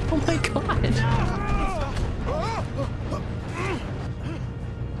 Oh my god.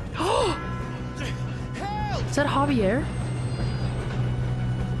 Is that Javier?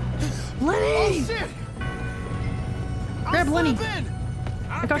 Lenny! Oh, shit. Grab Lenny.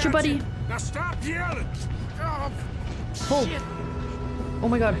 I got you, buddy. Now stop yelling. Oh, Pull. Oh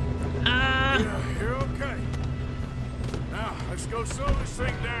my god. yeah, you're okay. Now, let's go slow this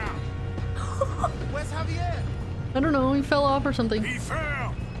thing down. Where's Javier? I don't know, he fell off or something. He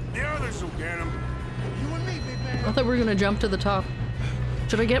fell. The others will get him. You and me, big man. I thought we were gonna jump to the top.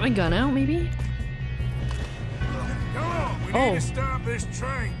 Should I get my gun out, maybe? Come on, we need to stop this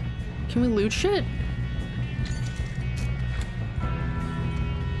train. Can we loot shit?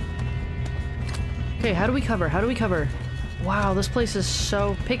 Okay, how do we cover? How do we cover? Wow, this place is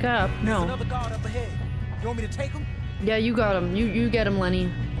so... Pick up. No. Another guard up ahead. You want me to take him? Yeah, you got him. You get him,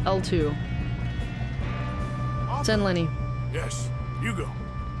 Lenny. L2. Send Lenny. Yes, you go.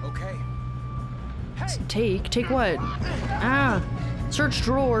 Okay. Take what? Ah! Search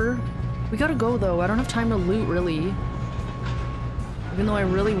drawer. We gotta go, though. I don't have time to loot, really. Even though I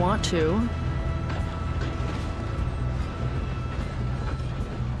really want to.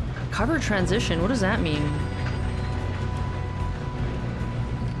 Cover transition? What does that mean?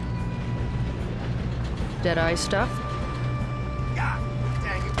 Deadeye stuff?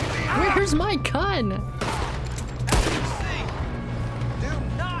 Where's my gun? Do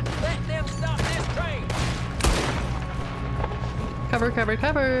not let them stop this train. Cover, cover,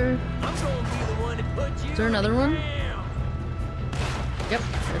 cover. I'm gonna be the one to put you. Is there another one? Yep,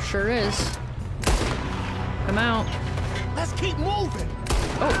 there sure is. Come out. Let's keep moving.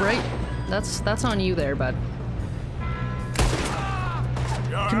 Oh, right. That's on you there, bud.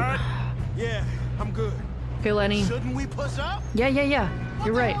 You all right? Yeah, I'm good. Okay, Lenny. Shouldn't we push up? Yeah.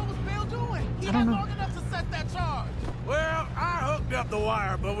 You're right. What was Bill doing? He I had don't know. long enough to set that charge. Well, I hooked up the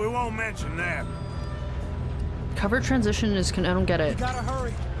wire, but we won't mention that. Cover transition is... I don't get it. We gotta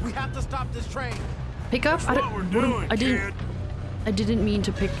hurry. We have to stop this train. Pick up? That's what we're doing, kid. I didn't mean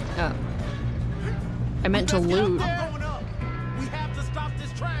to pick up. I meant to loot. I'm going up. We have to stop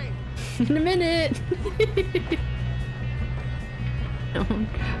this train. In a minute. I'm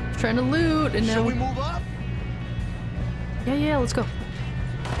trying to loot and now... Should we move up? Yeah, let's go.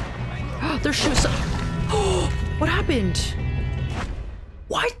 There's shoes. What happened?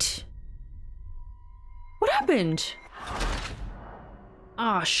 What? What happened?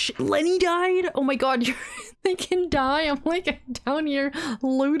 Ah, shit. Lenny died? Oh my god, they can die? I'm like down here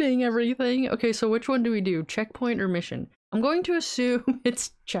looting everything. Okay, so which one do we do? Checkpoint or mission? I'm going to assume it's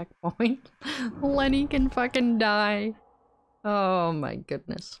checkpoint. Lenny can fucking die. Oh my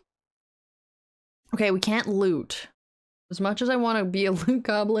goodness. Okay, we can't loot. As much as I want to be a loot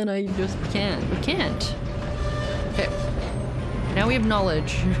goblin, I just can't. We can't. Okay. Now we have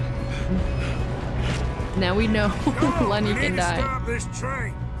knowledge. Now we know Lenny can die. Stop this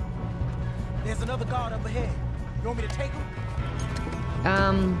train. There's another guard up ahead. You want me to take him?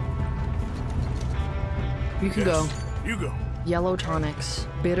 You can go. You go. Yellow tonics.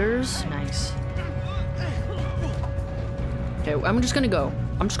 Bitters? Nice. Okay, I'm just gonna go.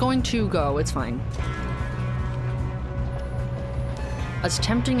 I'm just going to go. It's fine. As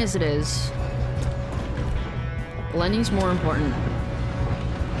tempting as it is, Lenny's more important.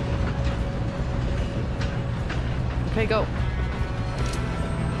 Okay, go.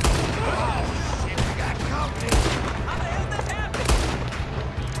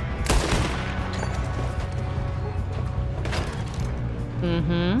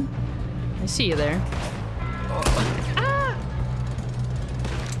 Mm-hmm. I see you there. Ah!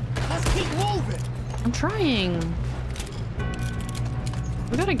 Let's keep moving. I'm trying.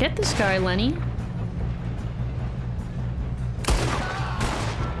 We gotta get this guy, Lenny.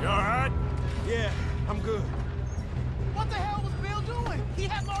 You alright? Yeah, I'm good. What the hell was Bill doing? He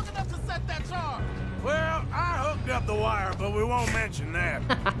had long enough to set that charge. Well, I hooked up the wire, but we won't mention that. We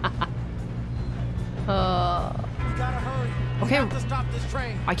gotta hurry. Okay. We have to stop this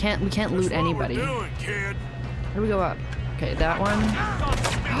train. We can't loot anybody. What we're doing, kid. Here we go up. Okay, that one.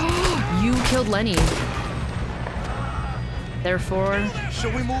 You killed Lenny. Therefore.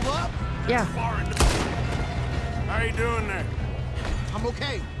 Should we move up? Yeah. How you doing there? I'm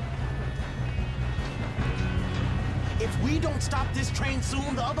okay. If we don't stop this train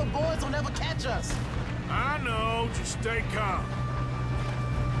soon, the other boys will never catch us. I know. Just stay calm.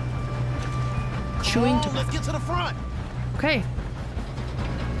 Chewing tobacco. Let's get to the front. Okay.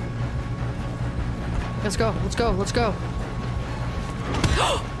 Let's go. Let's go. Let's go.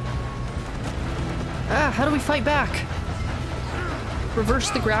 Ah, how do we fight back? Reverse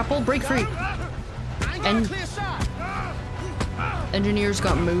the grapple. Break free. And engineers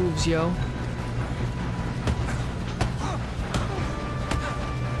got moves, yo.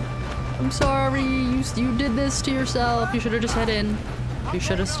 I'm sorry. You did this to yourself. You should have just head in. You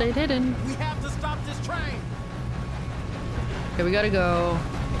should have stayed hidden. We have to stop this train. Okay, we gotta go.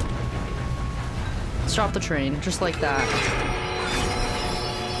 Stop the train, just like that.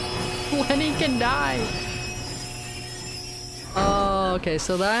 Lenny can die. Oh, okay,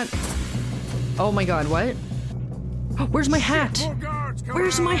 so that... Oh my god, what? Where's my hat?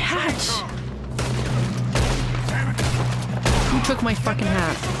 Where's my hat? Who took my fucking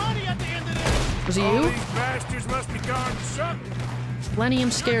hat? Was it you? These bastards must be guarding something. Lenny,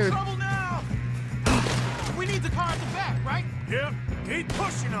 I'm scared. We need the car at the back, right? Yep. Keep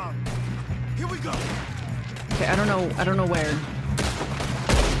pushing on. Here we go. Okay, I don't know where.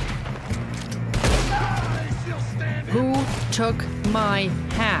 Who took my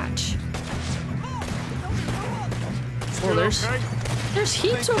hat? Oh, there's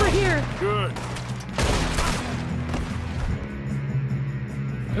heaps over here. Good.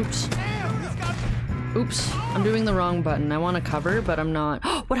 Oops. Oops. I'm doing the wrong button. I want to cover, but I'm not.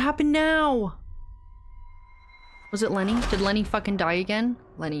 What happened now? Was it Lenny? Did Lenny fucking die again?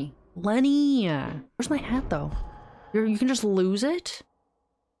 Lenny. Lenny! Where's my hat, though? You can just lose it?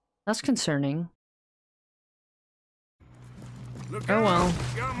 That's concerning. Oh well.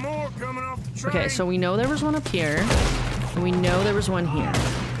 Got more coming off the train. Okay, so we know there was one up here. And we know there was one here.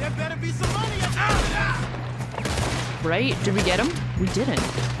 There better be some money up there. Right? Did we get him? We didn't.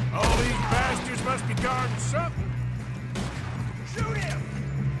 All these bastards must be guarding something. Shoot him!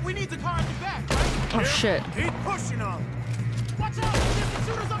 We need the car at the back, right? Oh, yep. shit. Keep pushing on. Watch out! There's some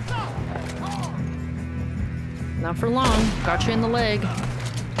shooters up top! Oh. Not for long. Got you in the leg.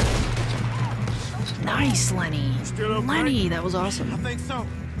 Nice, Lenny. Still okay? Lenny, that was awesome. I think so.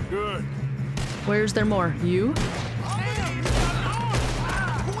 Good. Where's there more? You?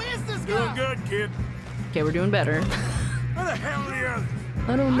 Who is this guy? Doing good, kid. Okay, we're doing better. Where the hell are the others?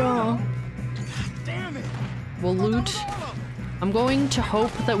 I don't know. God damn it. We'll loot. I'm going to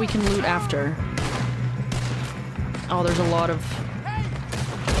hope that we can loot after. Oh, there's a lot of... Hey, that's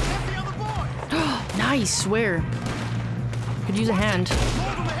the other boy. Nice, where? Could use a hand.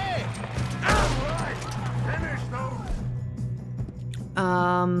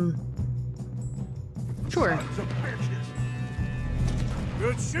 Sure.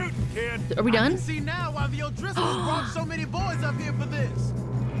 Good shooting, kid. Are we done? I can see now why the O'Driscolls brought so many boys up here for this.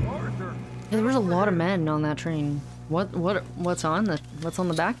 Arthur. Yeah, there was a lot of men on that train. What's on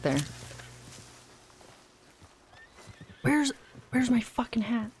the back there? Where's my fucking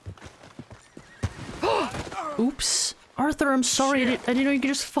hat? Oops. Arthur, I'm sorry. I didn't know you could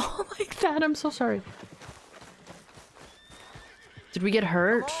just fall like that. I'm so sorry. Did we get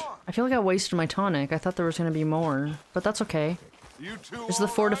hurt? I feel like I wasted my tonic. I thought there was gonna be more, but that's okay. Is the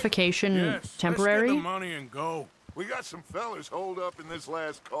fortification temporary? Let's get the money and go. We got some fellas holed up in this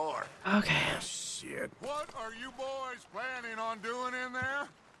last car. Okay. Shit. What are you boys planning on doing in there?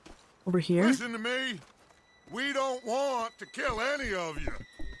 Over here? Listen to me. We don't want to kill any of you.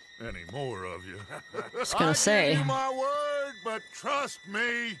 Any more of you. I was gonna say. I give you my word, but trust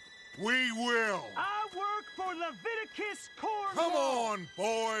me, we will. I work for Leviticus Cornwall. Come on,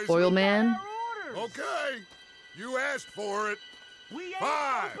 boys. Oil man? Okay. You asked for it. We ain't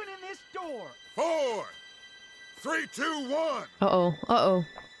 5, opening this door. 4, 3, 2, 1. Uh-oh. Uh-oh.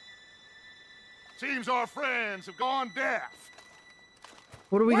 Seems our friends have gone deaf.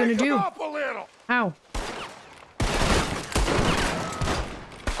 What are we gonna do? Up a little. How?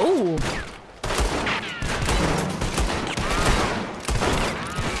 Oh.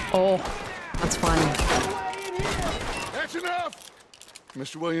 Oh, that's fun. That's enough.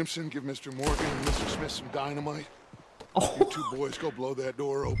 Mr. Williamson, give Mr. Morgan and Mr. Smith some dynamite. Oh. You two boys go blow that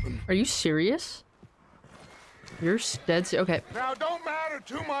door open. Are you serious? You're dead serious? Okay. Now, don't matter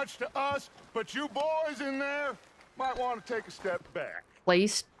too much to us, but you boys in there might want to take a step back.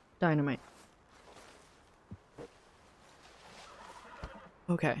 Place dynamite.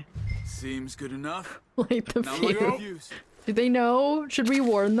 Okay. Seems good enough. Light the now look at the fuse. views. Do they know? Should we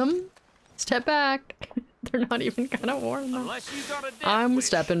warn them? Step back. They're not even gonna warn them. Unless you got a death I'm wish.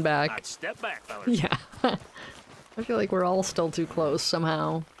 stepping back. I'd step back, fellas. Yeah. I feel like we're all still too close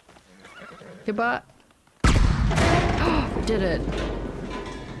somehow. Goodbye. We did it.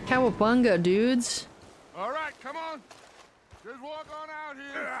 Cowabunga, dudes. All right, come on. Just walk on out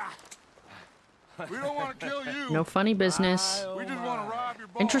here. We don't want to kill you. No funny business. We just want to rob your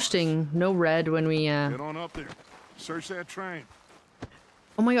boss. Interesting. No red when we, Get on up there. Search that train.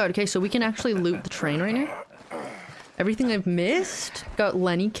 Oh my god, okay, so we can actually loot the train right now? Everything I've missed? Got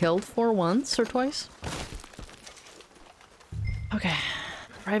Lenny killed for once or twice? Okay.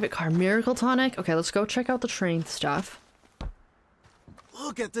 Private car. Miracle tonic. Okay, let's go check out the train stuff.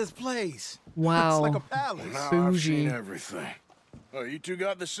 Look at this place. Wow. It's like a palace. Now I've Bougie. seen everything. Oh, you two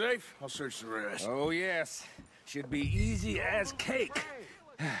got the safe? I'll search the rest. Oh, yes. Should be easy as cake.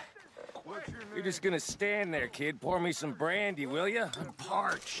 You're just gonna stand there, kid. Pour me some brandy, will you? I'm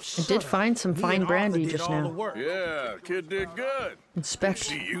parched. I did find some fine brandy just now. Yeah, kid did good. Inspect.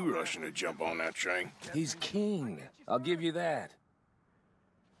 See you rushing to jump on that train. He's keen. I'll give you that.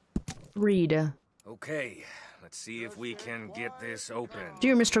 Read. Okay, let's see if we can get this open.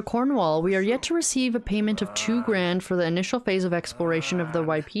 Dear Mr. Cornwall, we are yet to receive a payment of $2 grand for the initial phase of exploration of the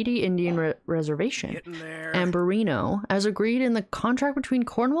Wapiti Indian Reservation, Amberino, as agreed in the contract between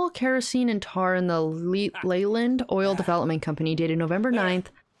Cornwall Kerosene and Tar and the Leyland Oil Development Company dated November 9th,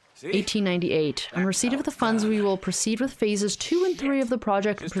 1898. On receipt of the funds, we will proceed with phases 2 and 3 of the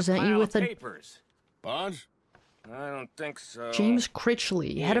project and present you with the... Bonds? I don't think so. James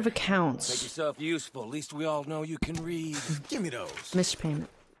Critchley, head of Make accounts. yourself useful. At least we all know you can read. Give me those. Missed payment.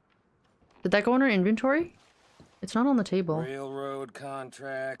 Did that go in our inventory? It's not on the table. Railroad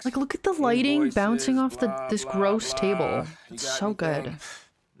contracts. Like, look at the lighting invoices, bouncing off blah, this blah, gross blah. table. You It's got so anything? good.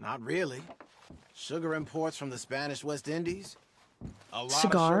 Not really. Sugar imports from the Spanish West Indies. A lot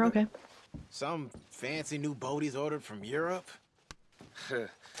Cigar, of sugar. okay. Some fancy new boaties ordered from Europe.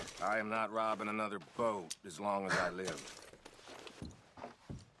 I am not robbing another boat as long as I live.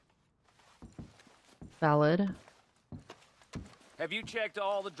 Valid. Have you checked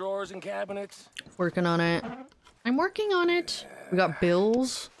all the drawers and cabinets? Working on it. I'm working on it. We got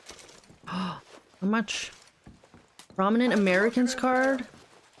bills. How much? Prominent Americans card?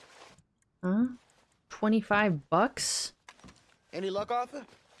 Huh? $25? Any luck, Arthur?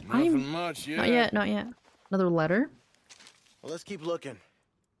 Nothing much yet. Not yet, not yet. Another letter? Well, let's keep looking.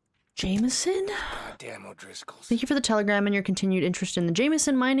 Jameson? Goddamn O'Driscolls. Thank you for the telegram and your continued interest in the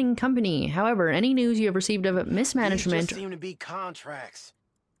Jameson Mining Company. However, any news you have received of mismanagement... These just seem to be contracts.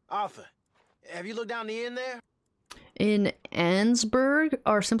 Arthur, have you looked down the end there? in Ansburg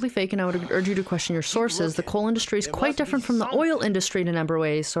are simply fake, and I would urge you to question your sources. The coal industry is quite different from the oil industry in a number of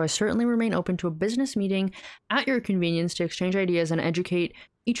ways, so I certainly remain open to a business meeting at your convenience to exchange ideas and educate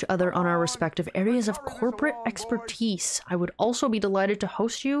each other on our respective areas of corporate expertise. I would also be delighted to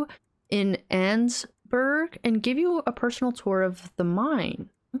host you in Ansburg Berg and give you a personal tour of the mine.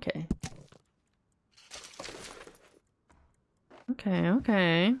 Okay.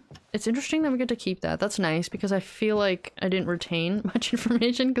 Okay. It's interesting that we get to keep that. That's nice because I feel like I didn't retain much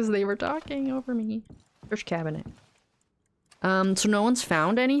information because they were talking over me. There's cabinet. So no one's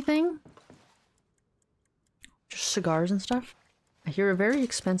found anything? Just cigars and stuff? I hear a very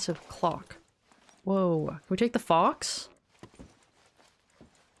expensive clock. Whoa. Can we take the fox?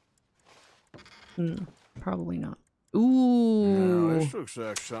 Probably not. Ooh. No, this looks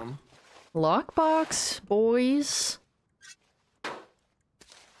like something. Lockbox, boys.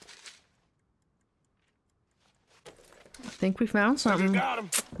 I think we found something. Got him.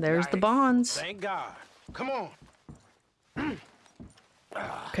 There's the bonds. Thank God. Come on.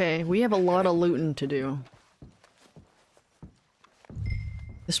 Okay, we have a lot of looting to do.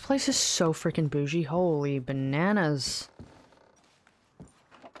 This place is so freaking bougie. Holy bananas.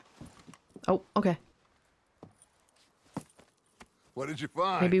 Oh, okay. What did you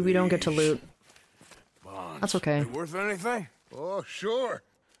find? Maybe we don't get to loot. Bonds. That's okay. They worth anything? Oh, sure.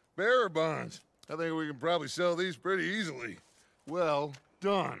 Bearer bonds. I think we can probably sell these pretty easily. Well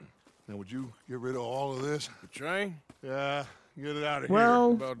done. Now, would you get rid of all of this? The train? Yeah, get it out of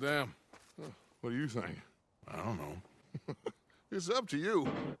Well- here. About them. What do you think? I don't know. It's up to you.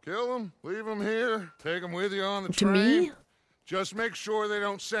 Kill them, leave them here, take them with you on the To train. me? Just make sure they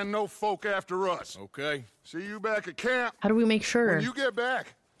don't send no folk after us. Okay. See you back at camp. How do we make sure? When you get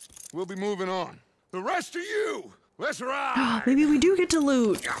back, we'll be moving on. The rest of you, let's ride. Maybe we do get to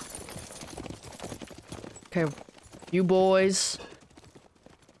loot. Okay, you boys.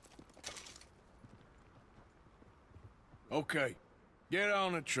 Okay. Get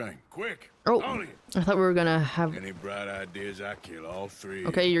on the train. Quick. Oh, On it. I thought we were gonna have... Any bright ideas, I kill all three.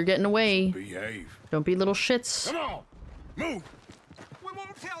 Okay, you're getting away. Behave. Don't be little shits. Come on. Move. We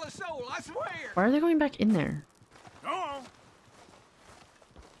won't tell a soul, I swear. Why are they going back in there? Go on.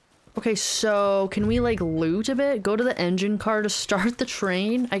 Okay, so can we like loot a bit? Go to the engine car to start the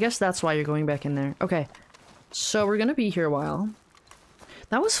train? I guess that's why you're going back in there. Okay, so we're gonna be here a while.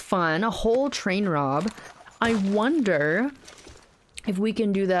 That was fun. A whole train rob. I wonder if we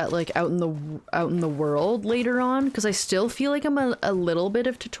can do that like out in the world later on, because I still feel like I'm a little bit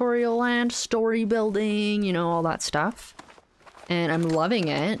of tutorial land, story building, you know, all that stuff, and I'm loving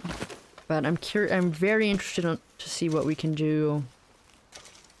it. But I'm very interested to see what we can do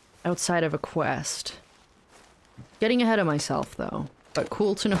outside of a quest. Getting ahead of myself though, but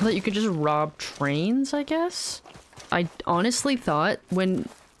cool to know that you could just rob trains, I guess. I honestly thought when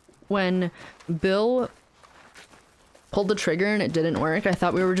Bill pulled the trigger and it didn't work, I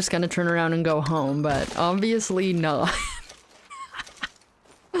thought we were just gonna turn around and go home, but obviously not.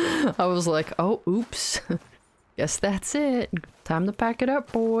 I was like, oh, oops. Guess that's it. Time to pack it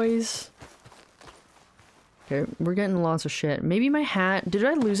up, boys. Okay, we're getting lots of shit. Maybe my hat... Did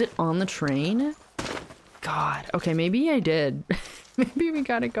I lose it on the train? God. Okay, maybe I did. Maybe we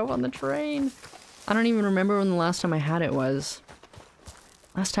gotta go on the train. I don't even remember when the last time I had it was.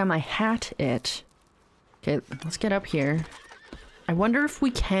 Last time I had it. Okay, let's get up here. I wonder if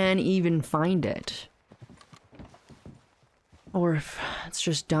we can even find it. Or if it's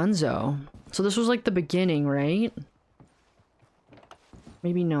just donezo. So this was like the beginning, right?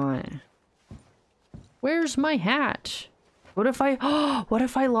 Maybe not. Where's my hat? What if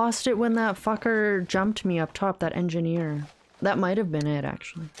I lost it when that fucker jumped me up top, that engineer? That might have been it,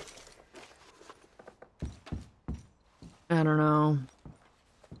 actually. I don't know.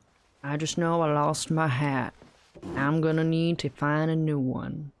 I just know I lost my hat. I'm gonna need to find a new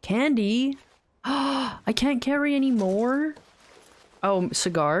one. Candy? I can't carry any more? Oh,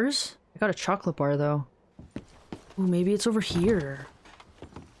 cigars? I got a chocolate bar, though. Ooh, maybe it's over here.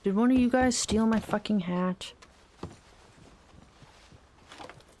 Did one of you guys steal my fucking hat?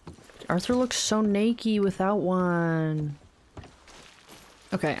 Arthur looks so naked without one.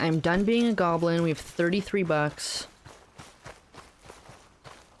 Okay, I'm done being a goblin. We have 33 bucks.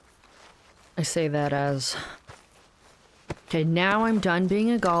 I say that as... Okay, now I'm done being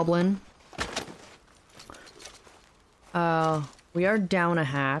a goblin. We are down a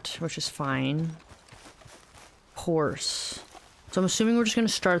hat, which is fine. Horse. So I'm assuming we're just gonna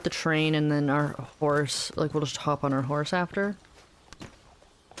start the train and then our horse, like we'll just hop on our horse after.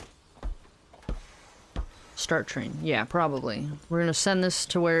 Start train. Yeah, probably. We're gonna send this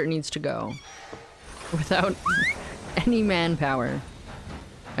to where it needs to go. Without any manpower.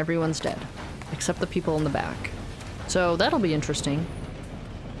 Everyone's dead. Except the people in the back. So that'll be interesting.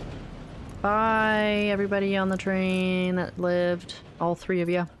 Bye, everybody on the train that lived. All three of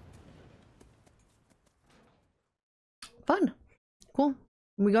you. Fun. Cool.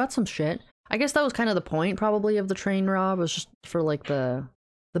 We got some shit. I guess that was kind of the point, probably, of the train rob, was just for, like, the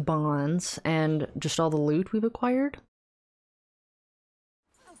bonds and just all the loot we've acquired.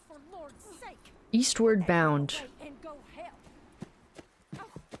 Oh, for Lord's sake. Eastward bound. And go help. Oh,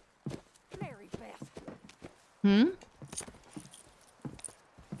 Mary Beth. Hmm?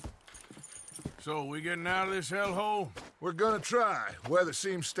 So, we getting out of this hellhole? We're gonna try. Weather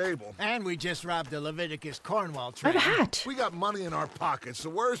seems stable. And we just robbed the Leviticus Cornwall I train. have a hat. We got money in our pockets. The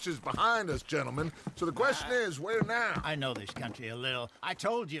worst is behind us, gentlemen. So the question is, where now? I know this country a little. I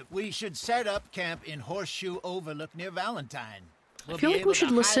told you, we should set up camp in Horseshoe Overlook near Valentine. I feel like we should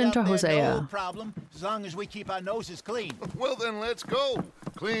listen to Hosea. No problem, as long as we keep our noses clean. Well, then let's go.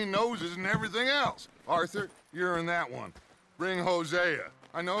 Clean noses and everything else. Arthur, you're in that one. Bring Hosea.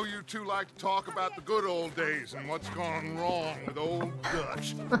 I know you two like to talk about the good old days and what's gone wrong with old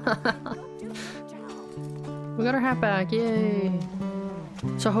Dutch. We got our hat back, yay!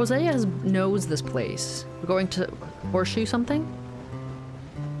 So Hosea knows this place. We're going to Horseshoe something?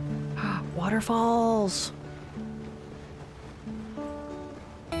 Waterfalls!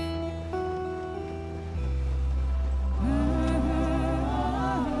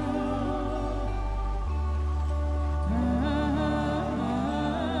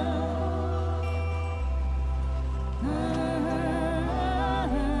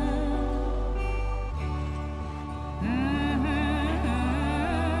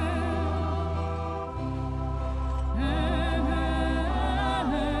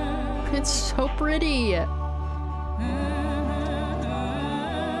 It's so pretty.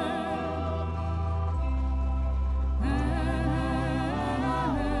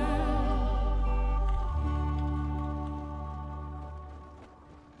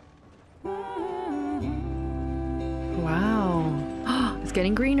 Wow. It's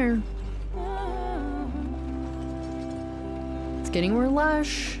getting greener. It's getting more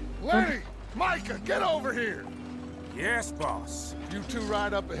lush. Lenny! Micah, get over here! Yes, boss. You two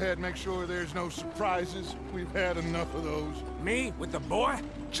ride up ahead, make sure there's no surprises. We've had enough of those. Me with the boy?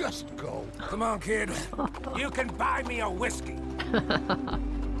 Just go. Come on, kid. You can buy me a whiskey.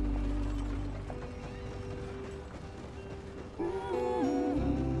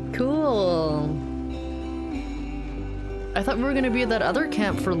 Cool. I thought we were gonna be at that other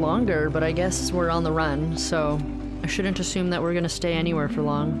camp for longer, but I guess we're on the run, so I shouldn't assume that we're gonna stay anywhere for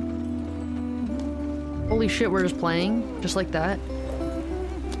long. Holy shit, we're just playing? Just like that?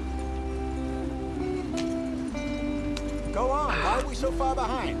 Go on, why are we so far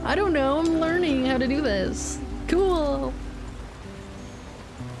behind? I don't know, I'm learning how to do this. Cool.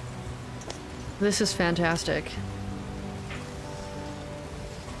 This is fantastic.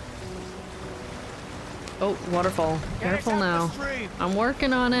 Oh, waterfall. Careful now. I'm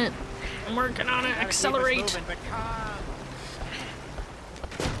working on it. I'm working on it. Accelerate. Okay.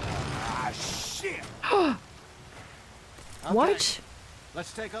 What?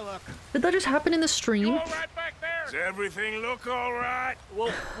 Let's take a look. Did that just happen in the stream? Does everything look all right?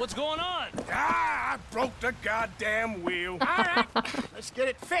 Well, what's going on? Ah, I broke the goddamn wheel. All right, let's get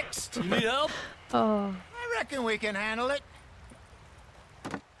it fixed. You need help? Oh. I reckon we can handle it.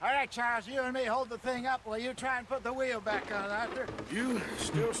 All right, Charles, you and me hold the thing up while you try and put the wheel back on, Arthur. You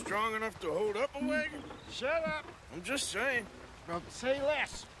still strong enough to hold up a wagon? Shut up. I'm just saying. Well, say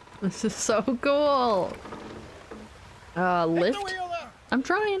less. This is so cool. Lift? The wheel up. I'm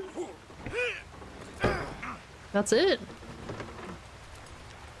trying. That's it.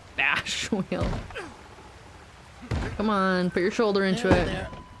 Bash wheel. Come on, put your shoulder into it. There.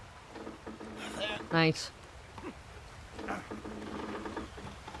 Nice.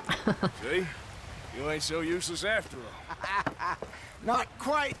 See? You ain't so useless after all. Not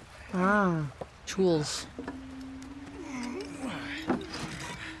quite. Ah, tools.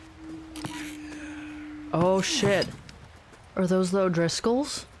 Oh shit. Are those the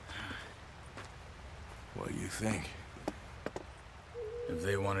O'Driscolls? What do you think? If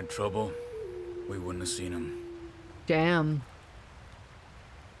they wanted trouble, we wouldn't have seen them. Damn.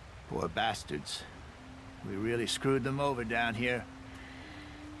 Poor bastards. We really screwed them over down here.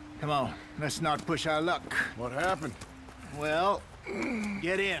 Come on, let's not push our luck. What happened? Well,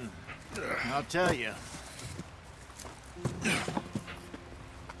 get in. I'll tell you.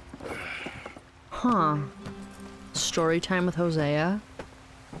 Huh. Story time with Hosea.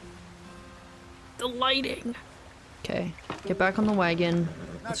 The lighting. Okay, get back on the wagon.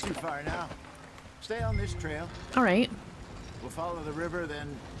 Not too far now. Stay on this trail. All right. We'll follow the river,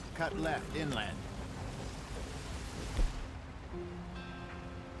 then cut left inland.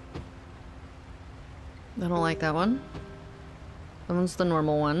 I don't like that one. That one's the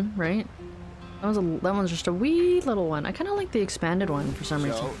normal one, right? That one's just a wee little one. I kind of like the expanded one for some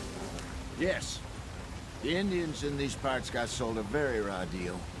reason. Yes. The Indians in these parts got sold a very raw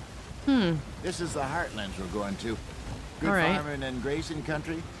deal. This is the heartlands we're going to. Good All right. farming and grazing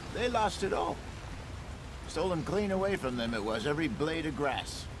country. They lost it all. Stolen clean away from them it was, every blade of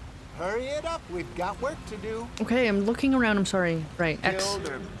grass. Hurry it up, we've got work to do. Okay, I'm looking around. I'm sorry. Right, X. Killed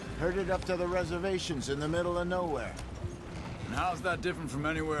or herded up to the reservations in the middle of nowhere. And how's that different from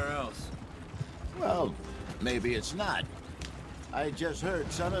anywhere else? Well, maybe it's not. I just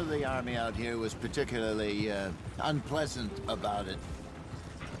heard some of the army out here was particularly unpleasant about it.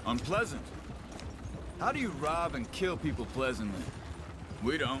 Unpleasant? How do you rob and kill people pleasantly?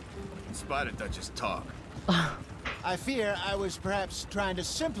 We don't, in spite of Dutch's talk. I fear I was perhaps trying to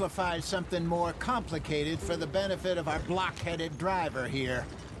simplify something more complicated for the benefit of our block-headed driver here.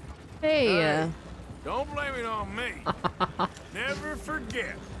 Hey, don't blame it on me. Never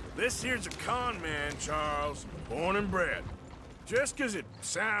forget, this here's a con man, Charles, born and bred. Just 'cause it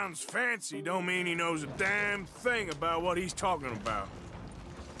sounds fancy don't mean he knows a damn thing about what he's talking about.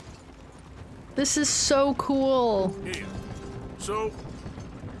 this is so cool. Yeah. So,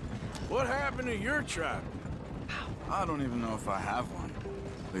 what happened to your tribe? I don't even know if I have one.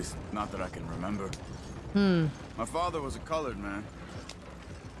 At least, not that I can remember. My father was a colored man.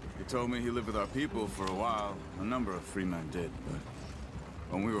 He told me he lived with our people for a while. A number of free men did, but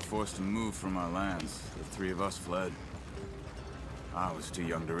when we were forced to move from our lands, the three of us fled. I was too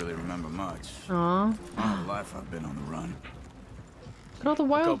young to really remember much. Aw. All my life I've been on the run. Look at all the A couple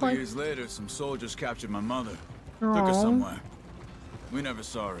wildlife. years later, some soldiers captured my mother. Took her Aw. somewhere. We never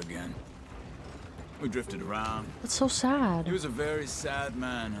saw her again. We drifted around. That's so sad. He was a very sad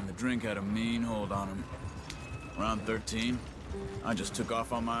man, and the drink had a mean hold on him. Around 13, I just took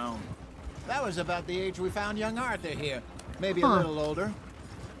off on my own. That was about the age we found young Arthur here. Maybe a Huh. little older.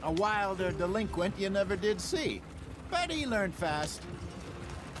 A wilder delinquent you never did see. But he learned fast.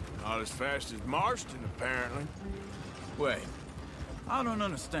 Not as fast as Marston, apparently. Wait, I don't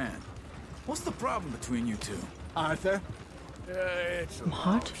understand. What's the problem between you two? Arthur? It's a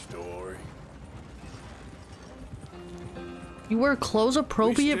long What? story. You wear clothes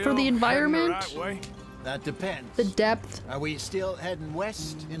appropriate for the We still environment? heading the right way? That depends. The depth. Are we still heading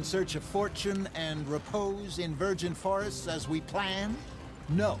west in search of fortune and repose in virgin forests as we planned?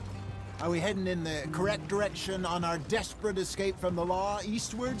 No. Are we heading in the correct direction on our desperate escape from the law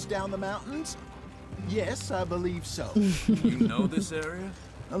eastwards down the mountains? Yes, I believe so. You know this area?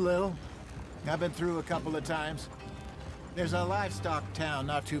 A little. I've been through a couple of times. There's a livestock town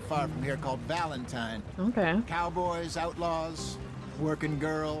not too far from here called Valentine. Okay. Cowboys, outlaws, working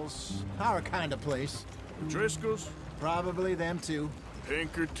girls, our kind of place. Driscolls? Probably them too.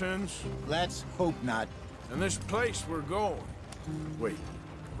 Pinkertons? Let's hope not. And this place we're going. Wait,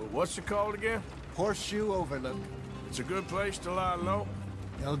 but what's it called again? Horseshoe Overlook. It's a good place to lie low.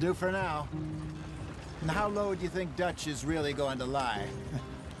 It'll do for now. And how low do you think Dutch is really going to lie?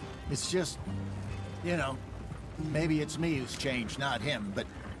 It's just, you know, maybe it's me who's changed, not him, but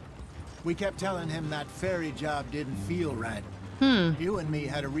we kept telling him that ferry job didn't feel right. You and me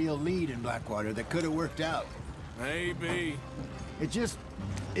had a real lead in Blackwater that could have worked out. Maybe. It just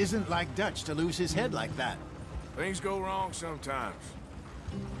isn't like Dutch to lose his head like that. Things go wrong sometimes.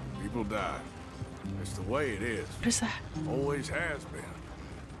 People die. It's the way it is. What is that? Always has been.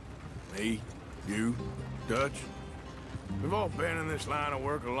 Me, you, Dutch. We've all been in this line of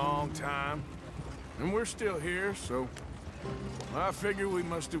work a long time. And we're still here, so I figure we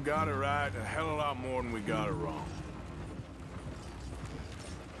must have got it right a hell of a lot more than we got it wrong.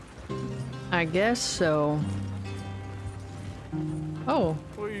 I guess so. Oh.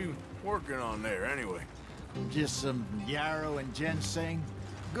 What are you working on there, anyway? Just some yarrow and ginseng.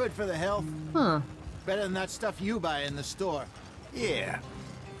 Good for the health. Huh. Better than that stuff you buy in the store. Yeah,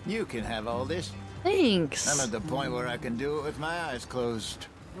 you can have all this. Thanks. I'm at the point where I can do it with my eyes closed.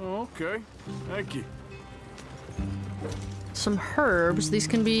 Oh, okay. Thank you. Some herbs. These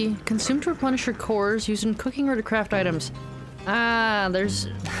can be consumed to replenish your cores, used in cooking or to craft items. Ah, there's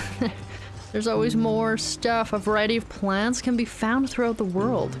there's always more stuff. A variety of plants can be found throughout the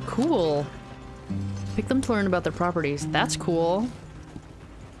world. Cool. Pick them to learn about their properties. That's cool.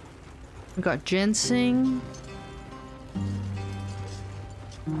 We've got ginseng.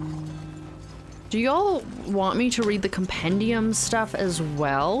 Do y'all want me to read the compendium stuff as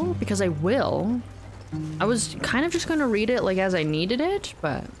well? Because I will. I was kind of just going to read it like as I needed it,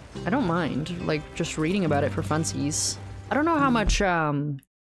 but I don't mind like just reading about it for funsies. I don't know how much oh,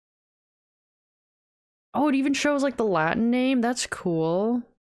 it even shows like the Latin name. That's cool.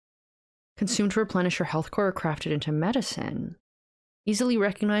 Consumed to replenish your health core or crafted into medicine. Easily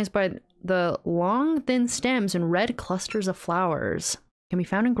recognized by the long thin stems and red clusters of flowers. Can be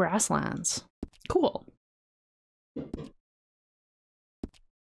found in grasslands. Cool.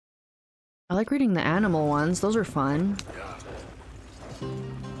 I like reading the animal ones. Those are fun.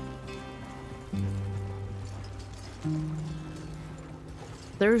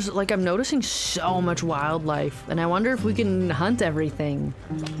 There's, like, I'm noticing so much wildlife, and I wonder if we can hunt everything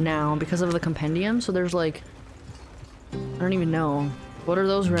now because of the compendium. So there's, like, I don't even know. What are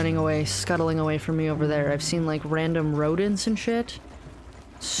those running away, scuttling away from me over there? I've seen, like, random rodents and shit.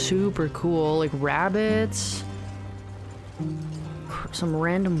 Super cool. Like, rabbits. Some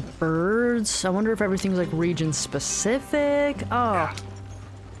random birds. I wonder if everything's, like, region-specific. Oh.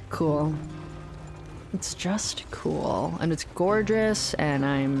 Cool. It's just cool, and it's gorgeous, and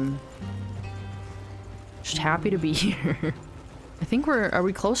I'm just happy to be here. I think are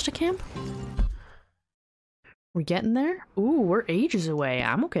we close to camp? We getting there? Ooh, we're ages away.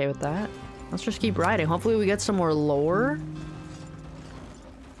 I'm okay with that. Let's just keep riding. Hopefully we get some more lore.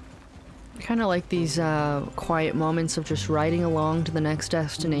 I kind of like these quiet moments of just riding along to the next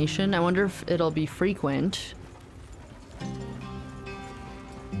destination. I wonder if it'll be frequent.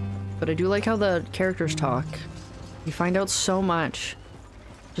 But I do like how the characters talk. You find out so much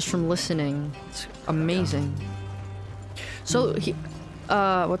just from listening. It's amazing. So,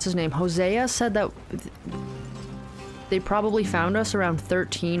 what's his name? Hosea said that they probably found us around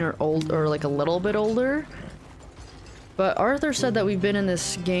 13 or old, or like a little bit older. But Arthur said that we've been in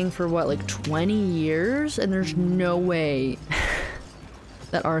this gang for what, like 20 years? And there's no way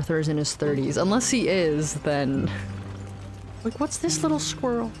that Arthur is in his 30s. Unless he is, then... Like, what's this little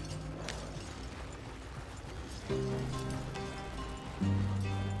squirrel?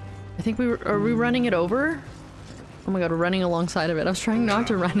 I think are we running it over? Oh my god, we're running alongside of it. I was trying not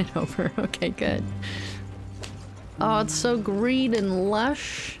to run it over. Okay, good. Oh, it's so green and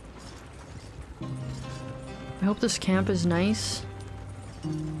lush. I hope this camp is nice.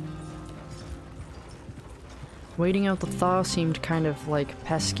 Waiting out the thaw seemed kind of, like,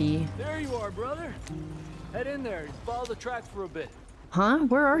 pesky. There you are, brother. Head in there and follow the track for a bit. Huh?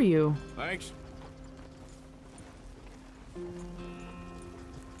 Where are you? Thanks.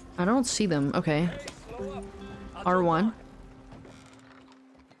 I don't see them. Okay. R1.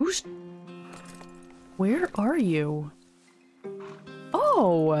 Who's... Where are you?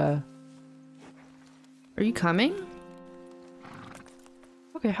 Oh! Are you coming?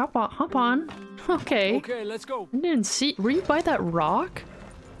 Okay, hop on. Hop on. Okay. Okay, let's go. I didn't see... Were you by that rock?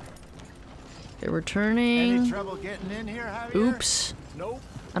 Okay, we're turning. Any trouble getting in here, Javier? Oops. Nope.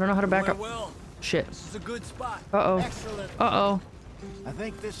 I don't know how to back up. Well. Shit. This is a good spot. Uh-oh. Excellent. Uh-oh. I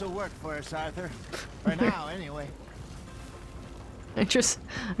think this will work for us, Arthur. For now, anyway. I should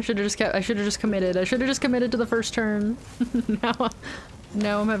have just committed. I should have just committed to the first turn.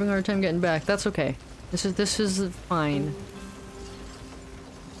 now I'm having a hard time getting back. That's okay. This is fine.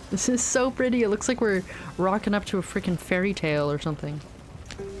 This is so pretty. It looks like we're rocking up to a freaking fairy tale or something.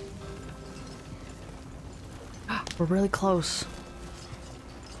 We're really close.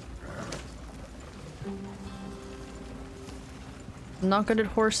 Not good at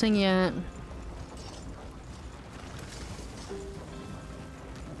horsing yet.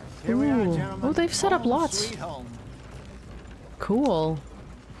 Here we are, Ooh. gentlemen. Oh, they've set up lots. Sweet home. You Cool.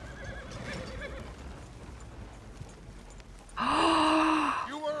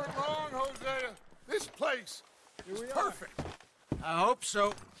 weren't wrong, Hosea. This place is perfect. I hope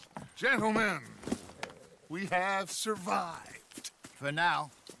so. Gentlemen, we have survived. For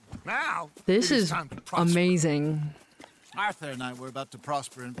now. Now, This it is time to prosper. amazing. Arthur and I were about to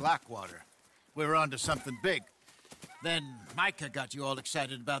prosper in Blackwater. We were onto something big. Then Micah got you all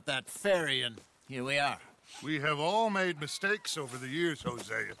excited about that ferry, and here we are. We have all made mistakes over the years,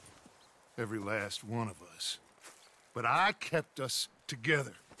 Hosea. Every last one of us. But I kept us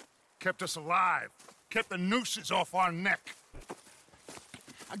together. Kept us alive. Kept the nooses off our neck.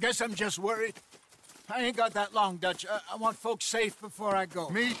 I guess I'm just worried. I ain't got that long, Dutch. I want folks safe before I go.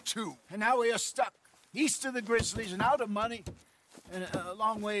 Me too. And now we are stuck. East of the Grizzlies and out of money. And a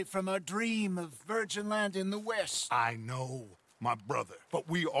long way from our dream of virgin land in the west. I know, my brother. But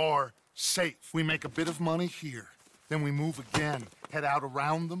we are safe. We make a bit of money here. Then we move again. Head out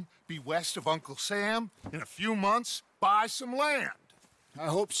around them. Be west of Uncle Sam. In a few months, buy some land. I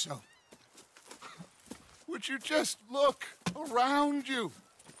hope so. Would you just look around you?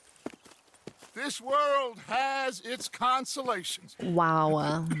 This world has its consolations.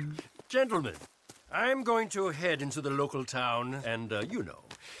 Wow. Gentlemen, I'm going to head into the local town and, you know,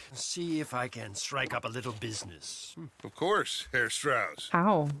 see if I can strike up a little business. Of course, Herr Strauss.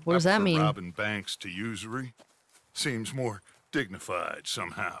 How? What does that mean? Robbing banks to usury seems more dignified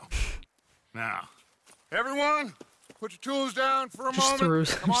somehow. Now, everyone, Put your tools down for a Just moment.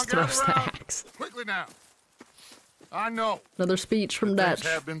 Come on, just throws gather the around. axe. Quickly now. I know. Another speech from that Dutch.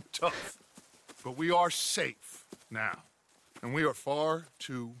 things have been tough, but we are safe now, and we are far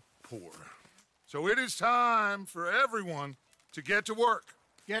too poor. So it is time for everyone to get to work.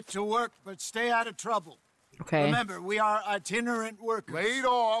 Get to work, but stay out of trouble. Okay. Remember, we are itinerant workers. Laid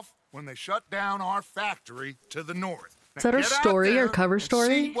off when they shut down our factory to the north. Is that our story or cover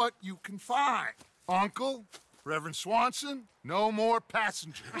story? See what you can find. Uncle, Reverend Swanson, no more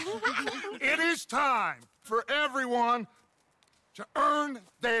passengers. It is time for everyone to earn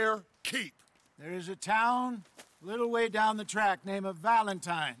their keep. There is a town a little way down the track named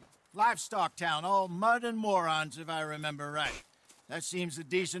Valentine. Livestock town, all mud and morons, if I remember right. That seems a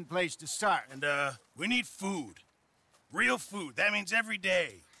decent place to start. And, we need food. Real food. That means every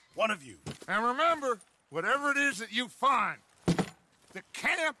day. One of you. And remember, whatever it is that you find, the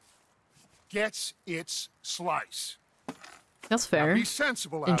camp gets its slice. That's fair. Now be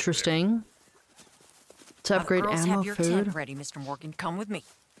sensible out Interesting. To upgrade girls ammo, have your food. tent ready, Mr. Morgan. Come with me.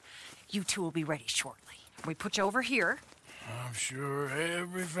 You two will be ready shortly. We put you over here. I'm sure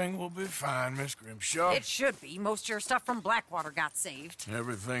everything will be fine, Miss Grimshaw. It should be. Most of your stuff from Blackwater got saved.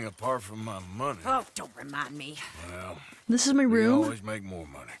 Everything apart from my money. Oh, don't remind me. Well, This is my we room. always make more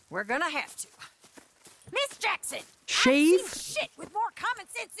money. We're gonna have to. Miss Jackson! Shave? I've seen shit with more common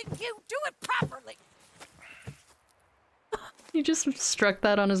sense than you. Do it properly. He just struck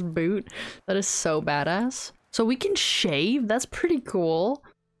that on his boot. That is so badass. So we can shave? That's pretty cool.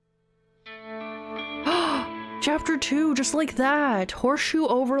 Chapter 2, just like that. Horseshoe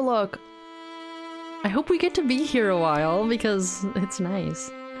Overlook. I hope we get to be here a while because it's nice.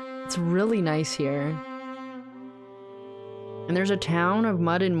 It's really nice here. And there's a town of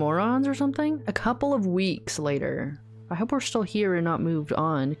mud and morons or something? A couple of weeks later. I hope we're still here and not moved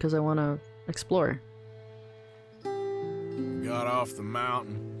on because I want to explore. Got off the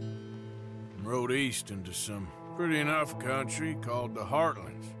mountain and rode east into some pretty enough country called the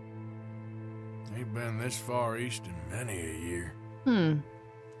Heartlands. Ain't been this far east in many a year.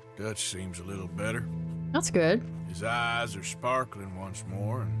 Dutch seems a little better. That's good. His eyes are sparkling once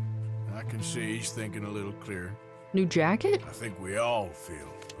more, and I can see he's thinking a little clearer. New jacket? I think we all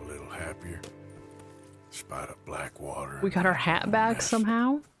feel a little happier. Despite of Blackwater. We got our hat back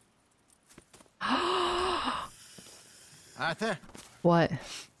somehow? Arthur? What?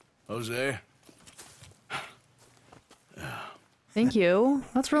 Jose? Thank you.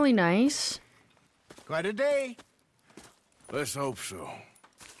 That's really nice. Quite a day. Let's hope so.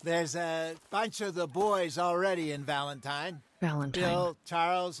 There's a bunch of the boys already in Valentine. Valentine. Bill,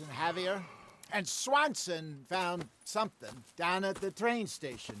 Charles, and Javier. And Swanson found something down at the train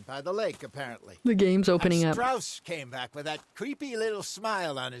station by the lake, apparently. The game's opening up. Strauss came back with that creepy little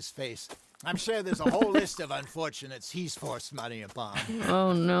smile on his face. I'm sure there's a whole list of unfortunates he's forced money upon.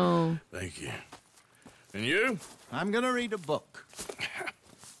 Oh, no. Thank you. And you? I'm gonna read a book.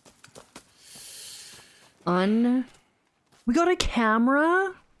 We got a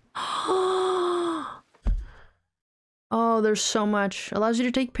camera? Oh, there's so much. Allows you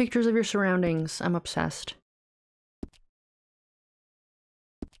to take pictures of your surroundings. I'm obsessed.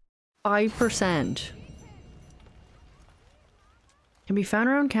 5%. Can be found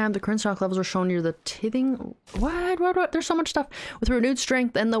around camp. The current stock levels are shown near the tithing. What? There's so much stuff. With renewed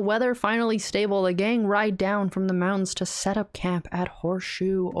strength and the weather finally stable, the gang ride down from the mountains to set up camp at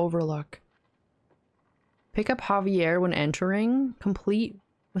Horseshoe Overlook. Pick up Javier when entering. Complete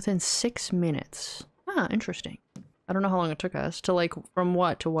within 6 minutes. Ah, interesting. I don't know how long it took us to, like, from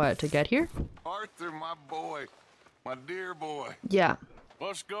what to get here? Arthur, my boy. My dear boy. Yeah.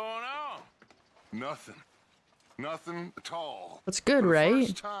 What's going on? Nothing. Nothing at all. That's good, For the right?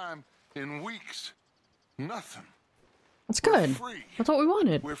 First time in weeks. Nothing. That's good. Free. That's what we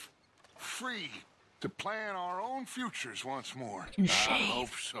wanted. We're free to plan our own futures once more. And I shave. hope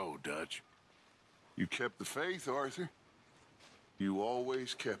so, Dutch. You kept the faith, Arthur. You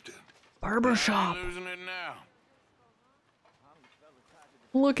always kept it. Barbershop. I'm losing it now.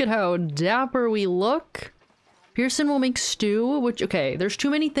 Look at how dapper we look. Pearson will make stew, which, okay, there's too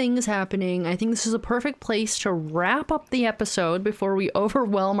many things happening. I think this is a perfect place to wrap up the episode before we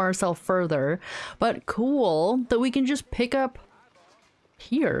overwhelm ourselves further. But cool that we can just pick up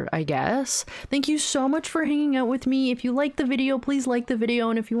here, I guess. Thank you so much for hanging out with me. If you like the video, please like the video.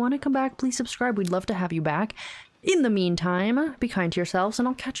 And if you want to come back, please subscribe. We'd love to have you back. In the meantime, be kind to yourselves, and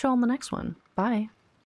I'll catch you all in the next one. Bye.